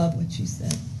 I love what you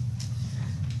said,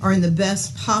 are in the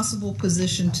best possible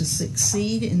position to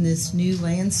succeed in this new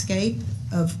landscape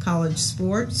of college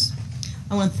sports.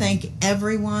 I want to thank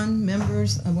everyone,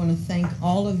 members. I want to thank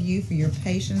all of you for your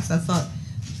patience. I thought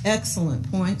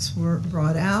excellent points were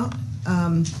brought out.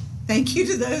 Thank you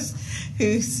to those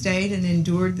who stayed and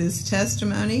endured this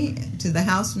testimony, to the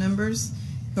House members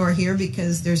who are here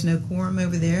because there's no quorum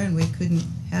over there and we couldn't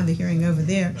have a hearing over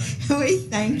there. We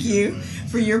thank you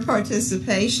for your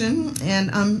participation,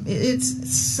 and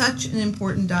it's such an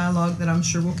important dialogue that I'm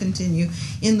sure will continue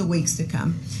in the weeks to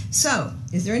come. So,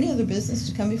 is there any other business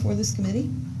to come before this committee?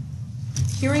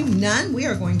 Hearing none, we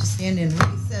are going to stand in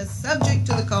recess, subject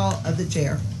to the call of the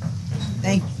chair.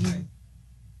 Thank you.